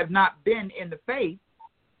 that have not been in the faith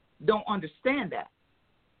don't understand that,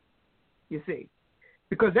 you see,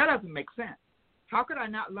 because that doesn't make sense. How could I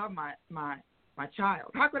not love my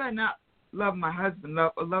child? How could I not love my husband,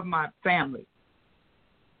 love my family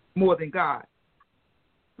more than God?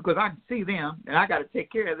 Because I can see them, and I got to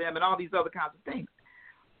take care of them and all these other kinds of things.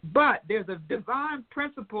 But there's a divine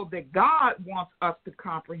principle that God wants us to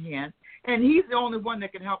comprehend, and he's the only one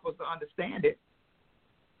that can help us to understand it,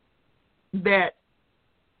 that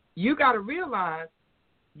you got to realize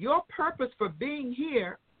your purpose for being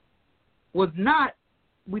here was not,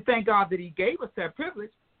 we thank God that he gave us that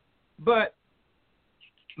privilege, but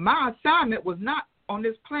my assignment was not on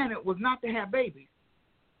this planet was not to have babies.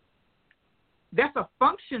 That's a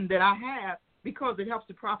function that I have because it helps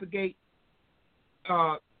to propagate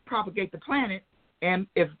the planet. And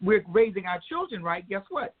if we're raising our children right, guess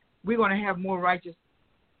what? We're going to have more righteous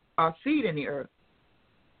seed in the earth.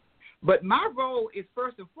 But my role is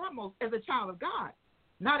first and foremost as a child of God,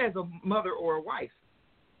 not as a mother or a wife.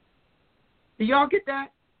 Do y'all get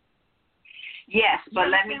that? Yes, but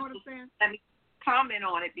let me comment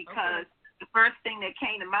on it, because the first thing that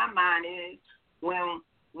came to my mind is when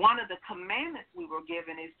one of the commandments we were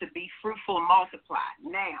given is to be fruitful and multiply.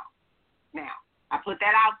 Now, I put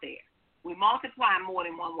that out there. We multiply more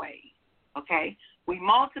than one way, okay? We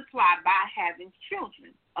multiply by having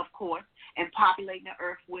children, of course, and populating the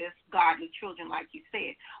earth with godly children, like you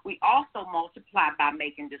said. We also multiply by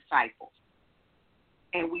making disciples,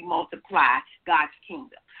 and we multiply God's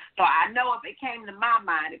kingdom. So I know if it came to my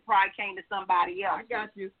mind, it probably came to somebody else. I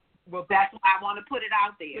got you. Well, that's why I want to put it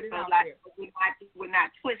out there. We're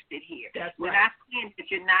not twisted here. We're not saying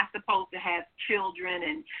that you're not supposed to have children,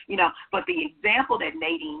 and but the example that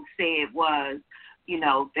Nadine said was,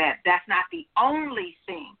 that's not the only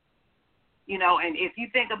thing. And if you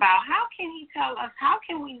think about how can he tell us, how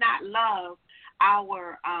can we not love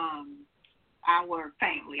our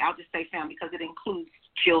family? I'll just say family because it includes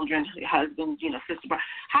children, husbands, sister, brother.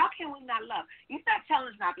 How can we not love? He's not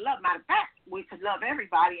telling us not to love. Matter of fact, we could love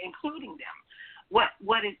everybody, including them. What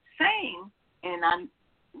it's saying, and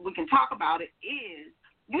we can talk about it, is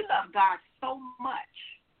you love God so much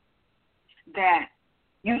that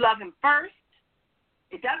you love him first.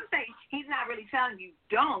 It doesn't say, he's not really telling you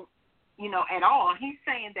don't, at all. He's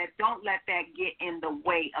saying that don't let that get in the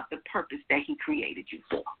way of the purpose that he created you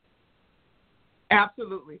for.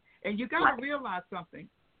 Absolutely. And you got to realize something,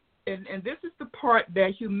 and this is the part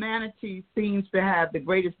that humanity seems to have the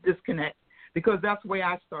greatest disconnect, because that's the way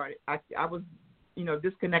I started. I was,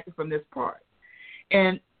 disconnected from this part.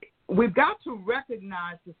 And we've got to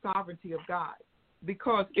recognize the sovereignty of God,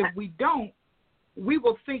 because if we don't, we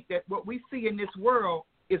will think that what we see in this world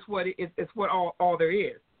is what all there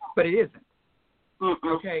is, but it isn't.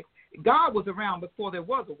 Okay? God was around before there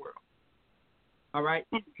was a world. All right?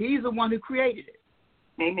 He's the one who created it.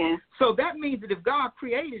 Amen. So that means that if God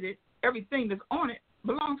created it, everything that's on it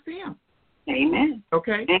belongs to him. Amen.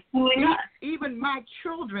 Okay? Even my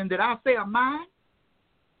children that I say are mine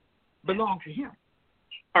belong to him.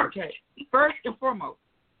 Okay? First and foremost.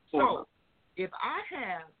 So if I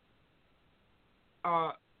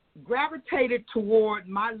have gravitated toward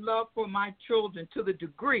my love for my children to the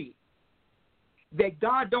degree that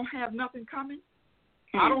God don't have nothing coming,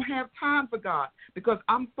 I don't have time for God because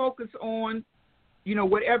I'm focused on,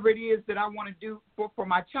 whatever it is that I want to do for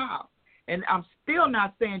my child. And I'm still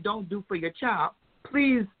not saying don't do for your child.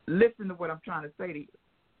 Please listen to what I'm trying to say to you.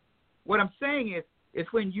 What I'm saying is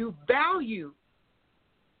when you value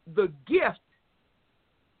the gift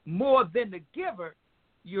more than the giver,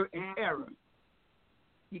 you're in error.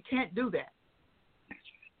 You can't do that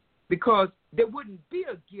because there wouldn't be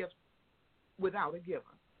a gift without a giver.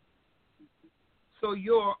 So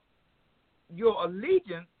your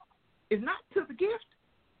allegiance is not to the gift.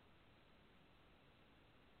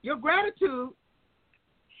 Your gratitude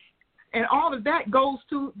and all of that goes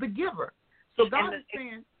to the giver. So God is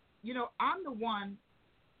saying, I'm the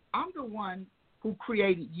one who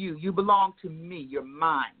created you. You belong to me. You're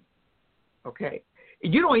mine. Okay?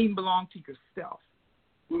 You don't even belong to yourself.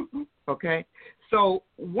 Okay? So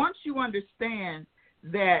once you understand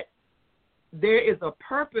that there is a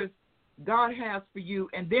purpose God has for you,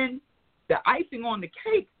 and then the icing on the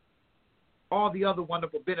cake, all the other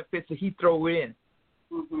wonderful benefits that he throw in,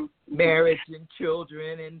 marriage and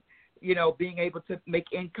children and, being able to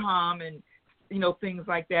make income and, things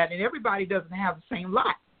like that. And everybody doesn't have the same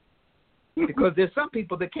lot because there's some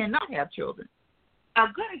people that cannot have children. A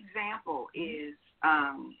good example is,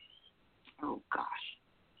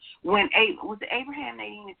 when was it Abraham that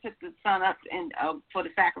even took the son up and for the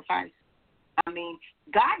sacrifice? I mean,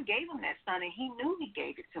 God gave him that son, and he knew he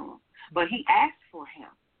gave it to him, but he asked for him.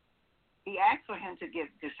 He asked for him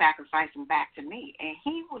to sacrifice him back to me, and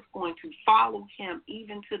he was going to follow him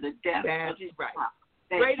even to the death of his right. child.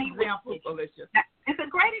 Great example, Alicia. It's a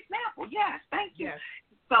great example. Yes, thank you. Yes.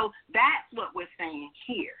 So that's what we're saying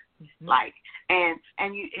here. Like, and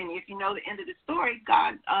if you know the end of the story,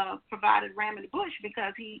 God provided ram in the bush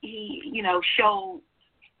because he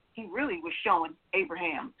really was showing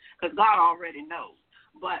Abraham, because God already knows,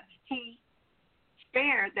 but he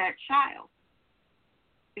spared that child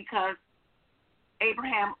because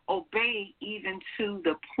Abraham obeyed even to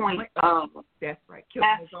the point of that's right.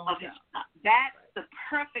 That's the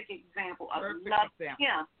perfect example of loving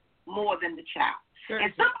him more than the child.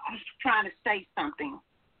 And somebody's trying to say something.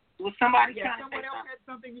 Was somebody trying to say something? Someone else had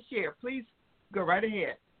something to share. Please go right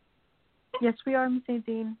ahead. Yes, we are, Ms.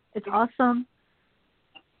 Nadine. It's awesome.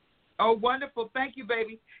 Oh, wonderful. Thank you,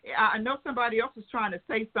 baby. I know somebody else is trying to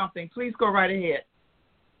say something. Please go right ahead.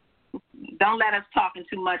 Don't let us talking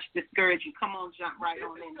too much discourage you. Come on, jump right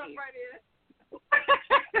on in here.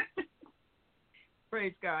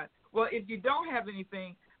 Praise God. Well, if you don't have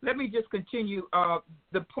anything, let me just continue.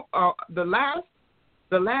 The last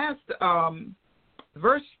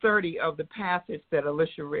verse 30 of the passage that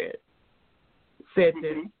Alicia read said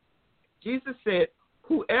this. Jesus said,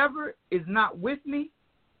 "Whoever is not with me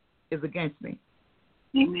is against me.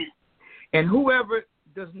 Amen. And whoever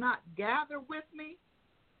does not gather with me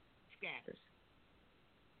scatters."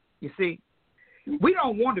 You see, we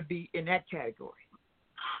don't want to be in that category.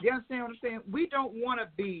 You understand what I'm saying? We don't want to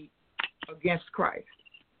be against Christ,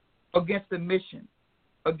 against the mission,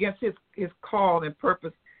 against his call and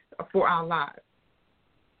purpose for our lives.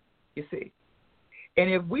 You see. And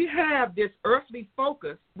if we have this earthly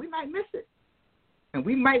focus, we might miss it. And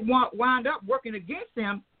we might wind up working against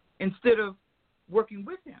him instead of working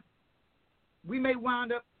with him. We may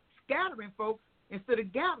wind up scattering folks instead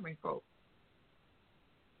of gathering folks.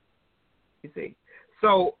 You see.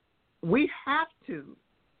 So we have to,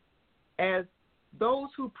 as those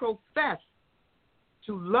who profess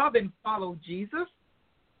to love and follow Jesus,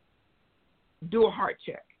 do a heart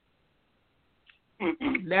check.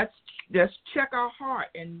 Let's check our heart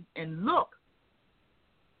and look.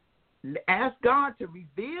 Ask God to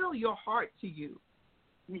reveal your heart to you.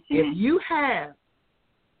 If you have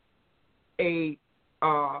a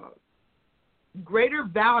greater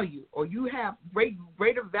value, or you have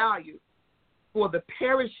greater value for the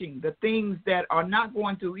perishing, the things that are not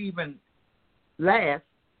going to even last,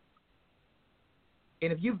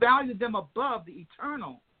 and if you value them above the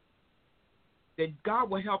eternal, then God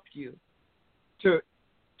will help you to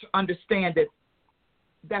understand that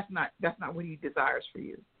that's not what he desires for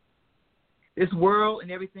you. This world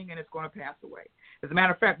and everything in it's going to pass away. As a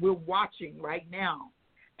matter of fact, we're watching right now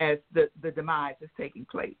as the demise is taking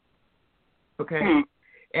place. Okay?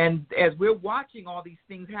 And as we're watching all these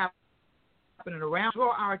things happening around,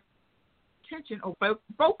 draw our attention or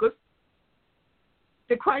focus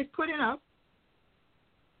that Christ put in us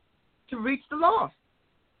to reach the lost.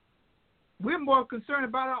 We're more concerned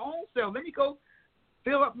about our own self. Let me go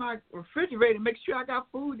fill up my refrigerator and make sure I got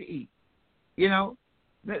food to eat.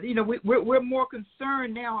 We're more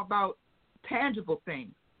concerned now about tangible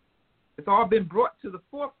things. It's all been brought to the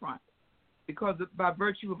forefront by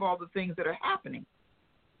virtue of all the things that are happening.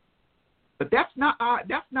 But that's not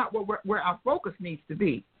where our focus needs to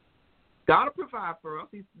be. God will provide for us.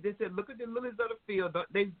 They said, look at the lilies of the field.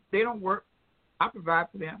 They don't work. I provide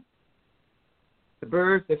for them. The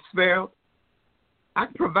birds, the sparrows. I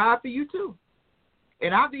can provide for you too.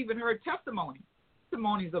 And I've even heard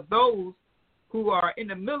testimonies of those who are in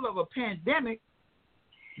the middle of a pandemic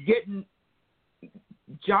getting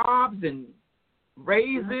jobs and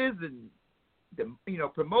raises and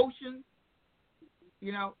promotions.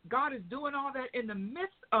 God is doing all that in the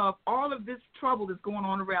midst of all of this trouble that's going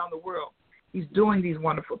on around the world. He's doing these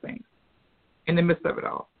wonderful things in the midst of it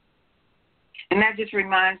all. And that just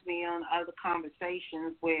reminds me on other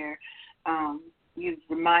conversations where you've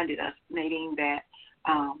reminded us, Nadine, that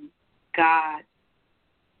God,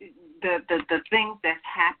 the things that's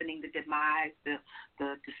happening, the demise,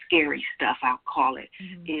 the scary stuff, I'll call it,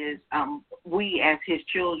 is we as his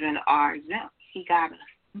children are exempt. He got us.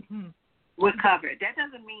 Mm-hmm. We're covered. That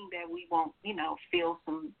doesn't mean that we won't, feel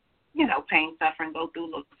some, pain, suffering, go through a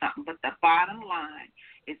little something. But the bottom line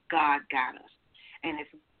is God got us. And if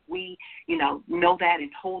we, know that and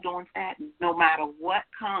hold on to that, no matter what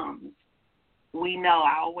comes, we know.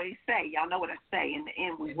 I always say, y'all know what I say, in the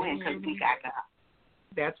end we win because we got God.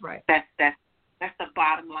 That's right. That's the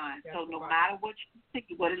bottom line. So no matter what you think,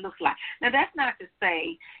 what it looks like. Now, that's not to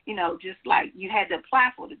say, just like you had to apply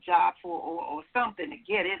for the job or something to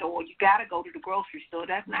get it, or you got to go to the grocery store.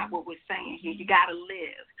 That's not what we're saying here. You got to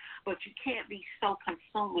live. But you can't be so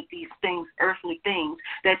consumed with these things, earthly things,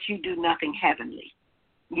 that you do nothing heavenly.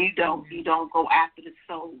 You don't go after the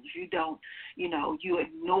souls. You don't, you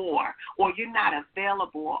ignore, or you're not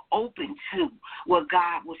available or open to what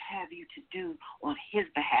God would have you to do on his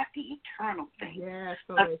behalf, the eternal thing. Yes,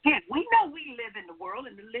 again, we know we live in the world,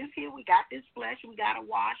 and to live here, we got this flesh, we got to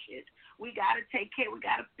wash it, we got to take care, we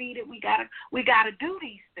got to feed it, we got to do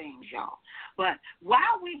these things, y'all. But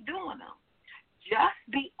while we're doing them, just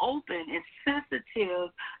be open and sensitive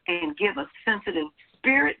and give a sensitive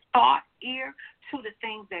spirit, thought, ear to the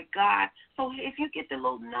things that God. So if you get the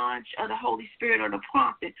little nudge of the Holy Spirit or the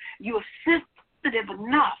prompting, you're sensitive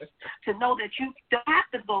enough to know that you don't have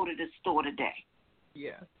to go to the store today.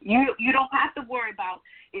 Yeah. You don't have to worry about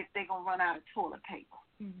if they're gonna run out of toilet paper.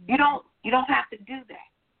 Mm-hmm. You don't have to do that.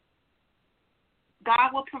 God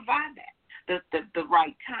will provide that. The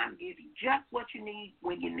right time, give you just what you need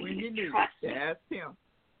when you need it. Trust Him. That's Him.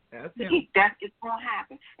 It's going to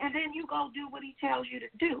happen. And then you go do what he tells you to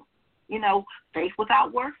do. Faith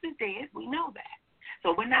without works is dead. We know that.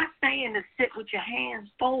 So we're not saying to sit with your hands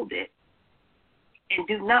folded and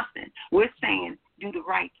do nothing. We're saying do the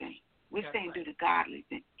right thing. We're saying do the godly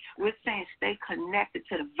thing. We're saying stay connected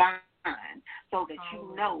to the vine so that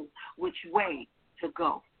you know which way to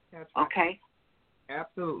go. That's right. Okay?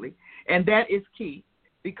 Absolutely. And that is key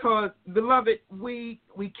because, beloved, we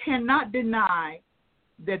cannot deny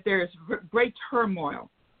that there's great turmoil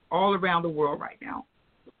all around the world right now.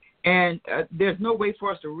 And there's no way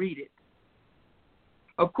for us to read it.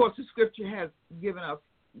 Of course, the scripture has given us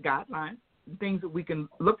guidelines, things that we can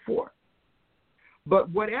look for. But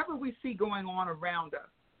whatever we see going on around us,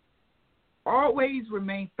 always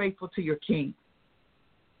remain faithful to your King.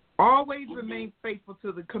 Always remain faithful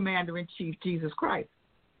to the Commander-in-Chief, Jesus Christ.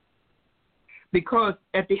 Because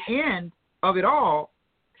at the end of it all,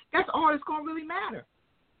 that's all that's going to really matter.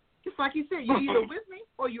 Just like you said, you're either with me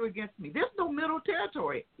or you're against me. There's no middle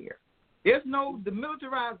territory here. There's no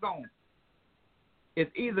demilitarized zone.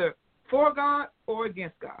 It's either for God or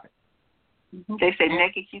against God. They say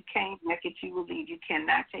naked you came, naked you will leave. You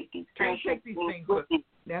cannot take these things with you.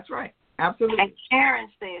 That's right. Absolutely. And Sharon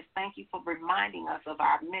says, thank you for reminding us of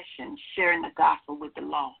our mission, sharing the gospel with the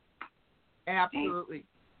law. Absolutely.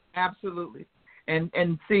 Absolutely.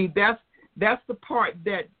 And see, that's the part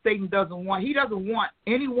that Satan doesn't want. He doesn't want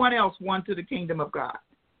anyone else won to the kingdom of God.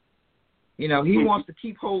 He wants to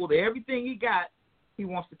keep hold of everything he got. He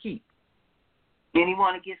wants to keep. And he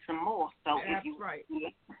want to get some more. So that's right.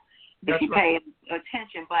 If you pay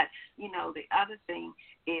attention. But, the other thing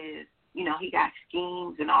is, he got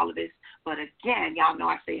schemes and all of this. But again, y'all know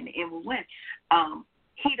I say in the end we win.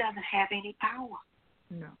 He doesn't have any power.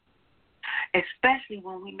 No. Especially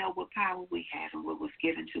when we know what power we have and what was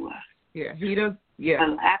given to us. Yeah, he does. Yeah. A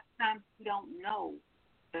lot of times we don't know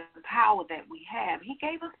the power that we have. He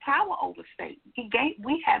gave us power over Satan.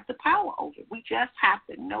 We have the power over it. We just have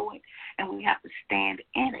to know it, and we have to stand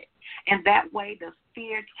in it. And that way, the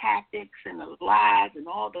fear tactics and the lies and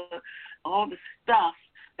all the stuff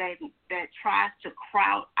that tries to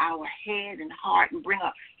crowd our head and heart and bring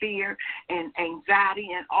up fear and anxiety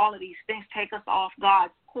and all of these things, take us off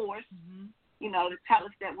God's course. to tell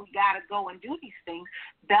us that we got to go and do these things,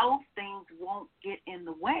 those things won't get in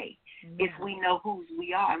the way if we know whose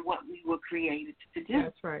we are and what we were created to do.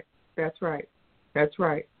 That's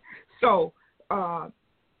right. So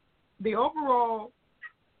the overall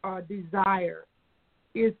desire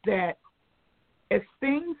is that as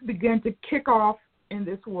things begin to kick off in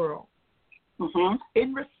this world,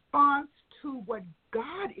 in response to what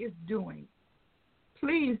God is doing,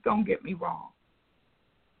 please don't get me wrong.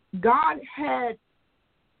 God had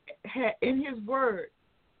in his word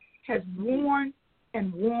has warned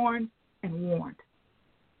and warned and warned.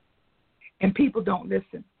 And people don't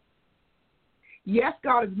listen. Yes,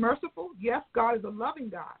 God is merciful. Yes, God is a loving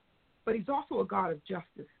God. But he's also a God of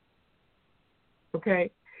justice.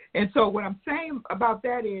 Okay? And so what I'm saying about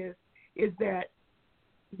that is that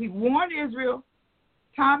he warned Israel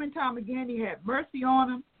time and time again. He had mercy on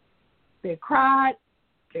them. They cried.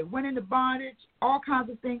 They went into bondage. All kinds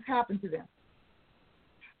of things happened to them.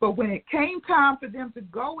 But when it came time for them to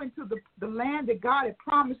go into the land that God had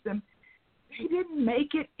promised them, they didn't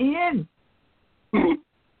make it in.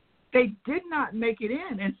 They did not make it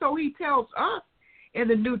in. And so he tells us in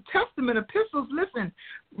the New Testament epistles, listen,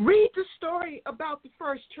 read the story about the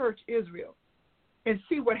first church, Israel, and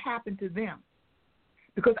see what happened to them.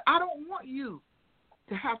 Because I don't want you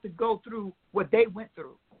to have to go through what they went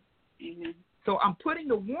through. Amen. So I'm putting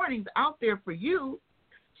the warnings out there for you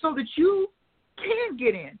so that you can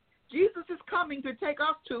get in. Jesus is coming to take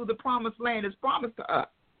us to the promised land as promised to us.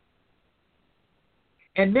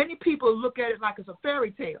 And many people look at it like it's a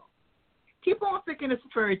fairy tale. Keep on thinking it's a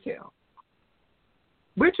fairy tale.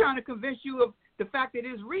 We're trying to convince you of the fact that it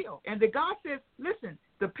is real. And that God says, listen,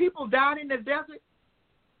 the people died in the desert.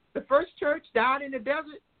 The first church died in the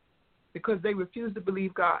desert because they refused to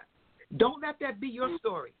believe God. Don't let that be your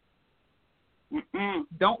story.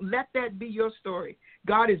 Don't let that be your story.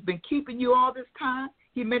 God has been keeping you all this time.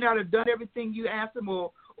 He may not have done everything you asked him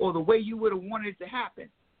or the way you would have wanted it to happen.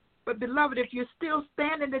 But, beloved, if you're still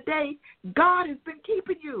standing today, God has been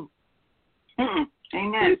keeping you.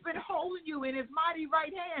 Amen. He's been holding you in his mighty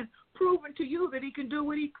right hand, proving to you that he can do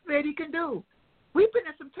what he said he can do. We've been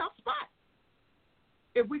in some tough spots.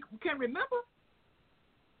 If we can remember,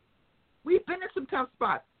 we've been in some tough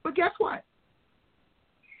spots. But guess what?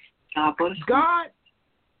 God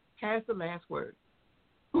has the last word.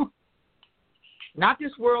 Not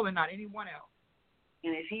this world and not anyone else.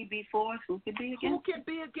 And if he be for us, who can be against? Who can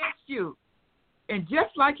be against you? And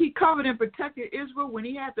just like he covered and protected Israel when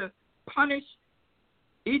he had to punish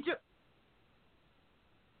Egypt,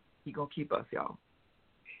 he's going to keep us, y'all.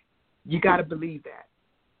 You got to believe that.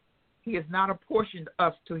 He has not apportioned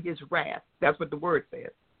us to his wrath. That's what the word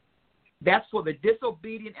says. That's for the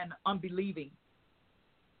disobedient and the unbelieving.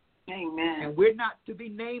 Amen. And we're not to be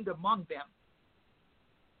named among them.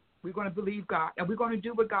 We're going to believe God, and we're going to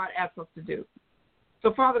do what God asks us to do.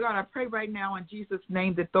 So, Father God, I pray right now in Jesus'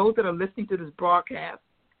 name that those that are listening to this broadcast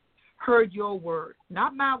heard your word,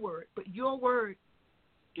 not my word, but your word.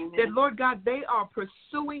 Amen. That, Lord God, they are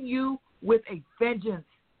pursuing you with a vengeance,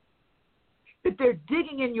 that they're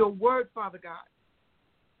digging in your word, Father God,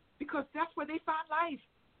 because that's where they find life.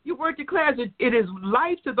 Your word declares that it is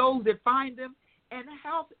life to those that find them and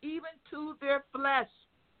health even to their flesh.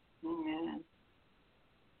 Amen.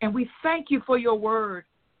 And we thank you for your word.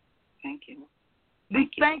 Thank you. We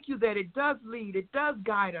thank you that it does lead, it does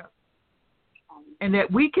guide us, and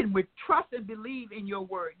that we can trust and believe in your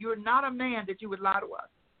word. You're not a man that you would lie to us.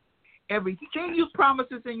 Everything you promise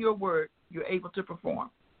us in your word, you're able to perform.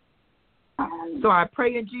 So I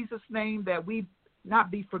pray in Jesus' name that we not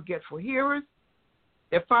be forgetful hearers,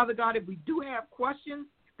 that, Father God, if we do have questions,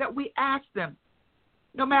 that we ask them,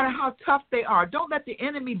 no matter how tough they are. Don't let the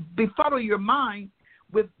enemy befuddle your mind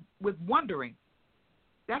with wondering.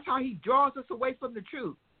 That's how he draws us away from the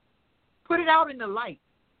truth. Put it out in the light.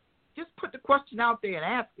 Just put the question out there and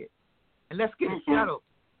ask it, and let's get it settled.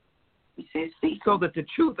 He says, seek. So that the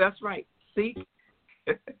truth, that's right, seek.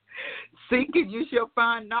 Seek and you shall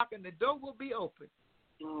find, knock and the door will be open.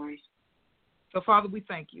 Glory. So, Father, we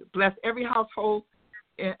thank you. Bless every household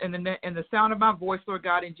in the sound of my voice, Lord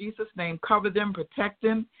God, in Jesus' name. Cover them, protect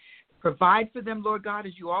them, provide for them, Lord God,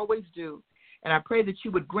 as you always do. And I pray that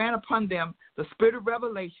you would grant upon them the spirit of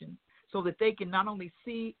revelation so that they can not only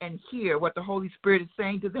see and hear what the Holy Spirit is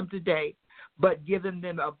saying to them today, but give them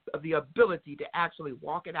the ability to actually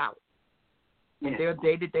walk it out in their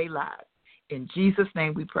day-to-day lives. In Jesus'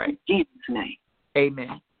 name we pray. In Jesus' name.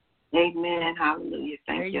 Amen. Amen. Hallelujah.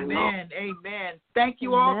 Thank you, Lord. Amen. Thank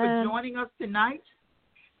you all for joining us tonight.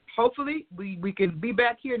 Hopefully we can be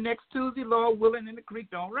back here next Tuesday, Lord willing, and the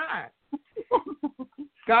creek don't rise.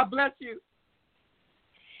 God bless you.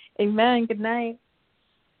 Amen. Good night.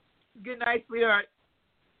 Good night, sweetheart.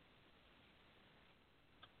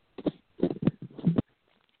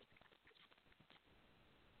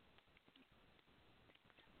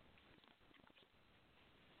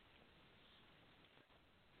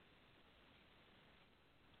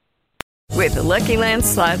 With the Lucky Land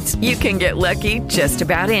Slots, you can get lucky just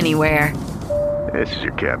about anywhere. This is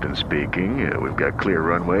your captain speaking. We've got clear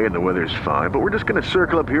runway and the weather's fine, but we're just going to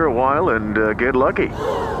circle up here a while and get lucky.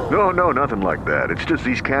 No, nothing like that. It's just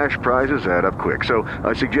these cash prizes add up quick. So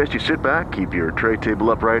I suggest you sit back, keep your tray table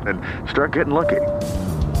upright, and start getting lucky.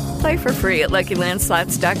 Play for free at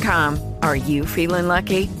LuckyLandSlots.com. Are you feeling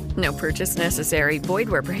lucky? No purchase necessary. Void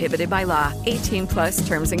where prohibited by law. 18+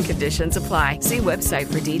 terms and conditions apply. See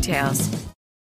website for details.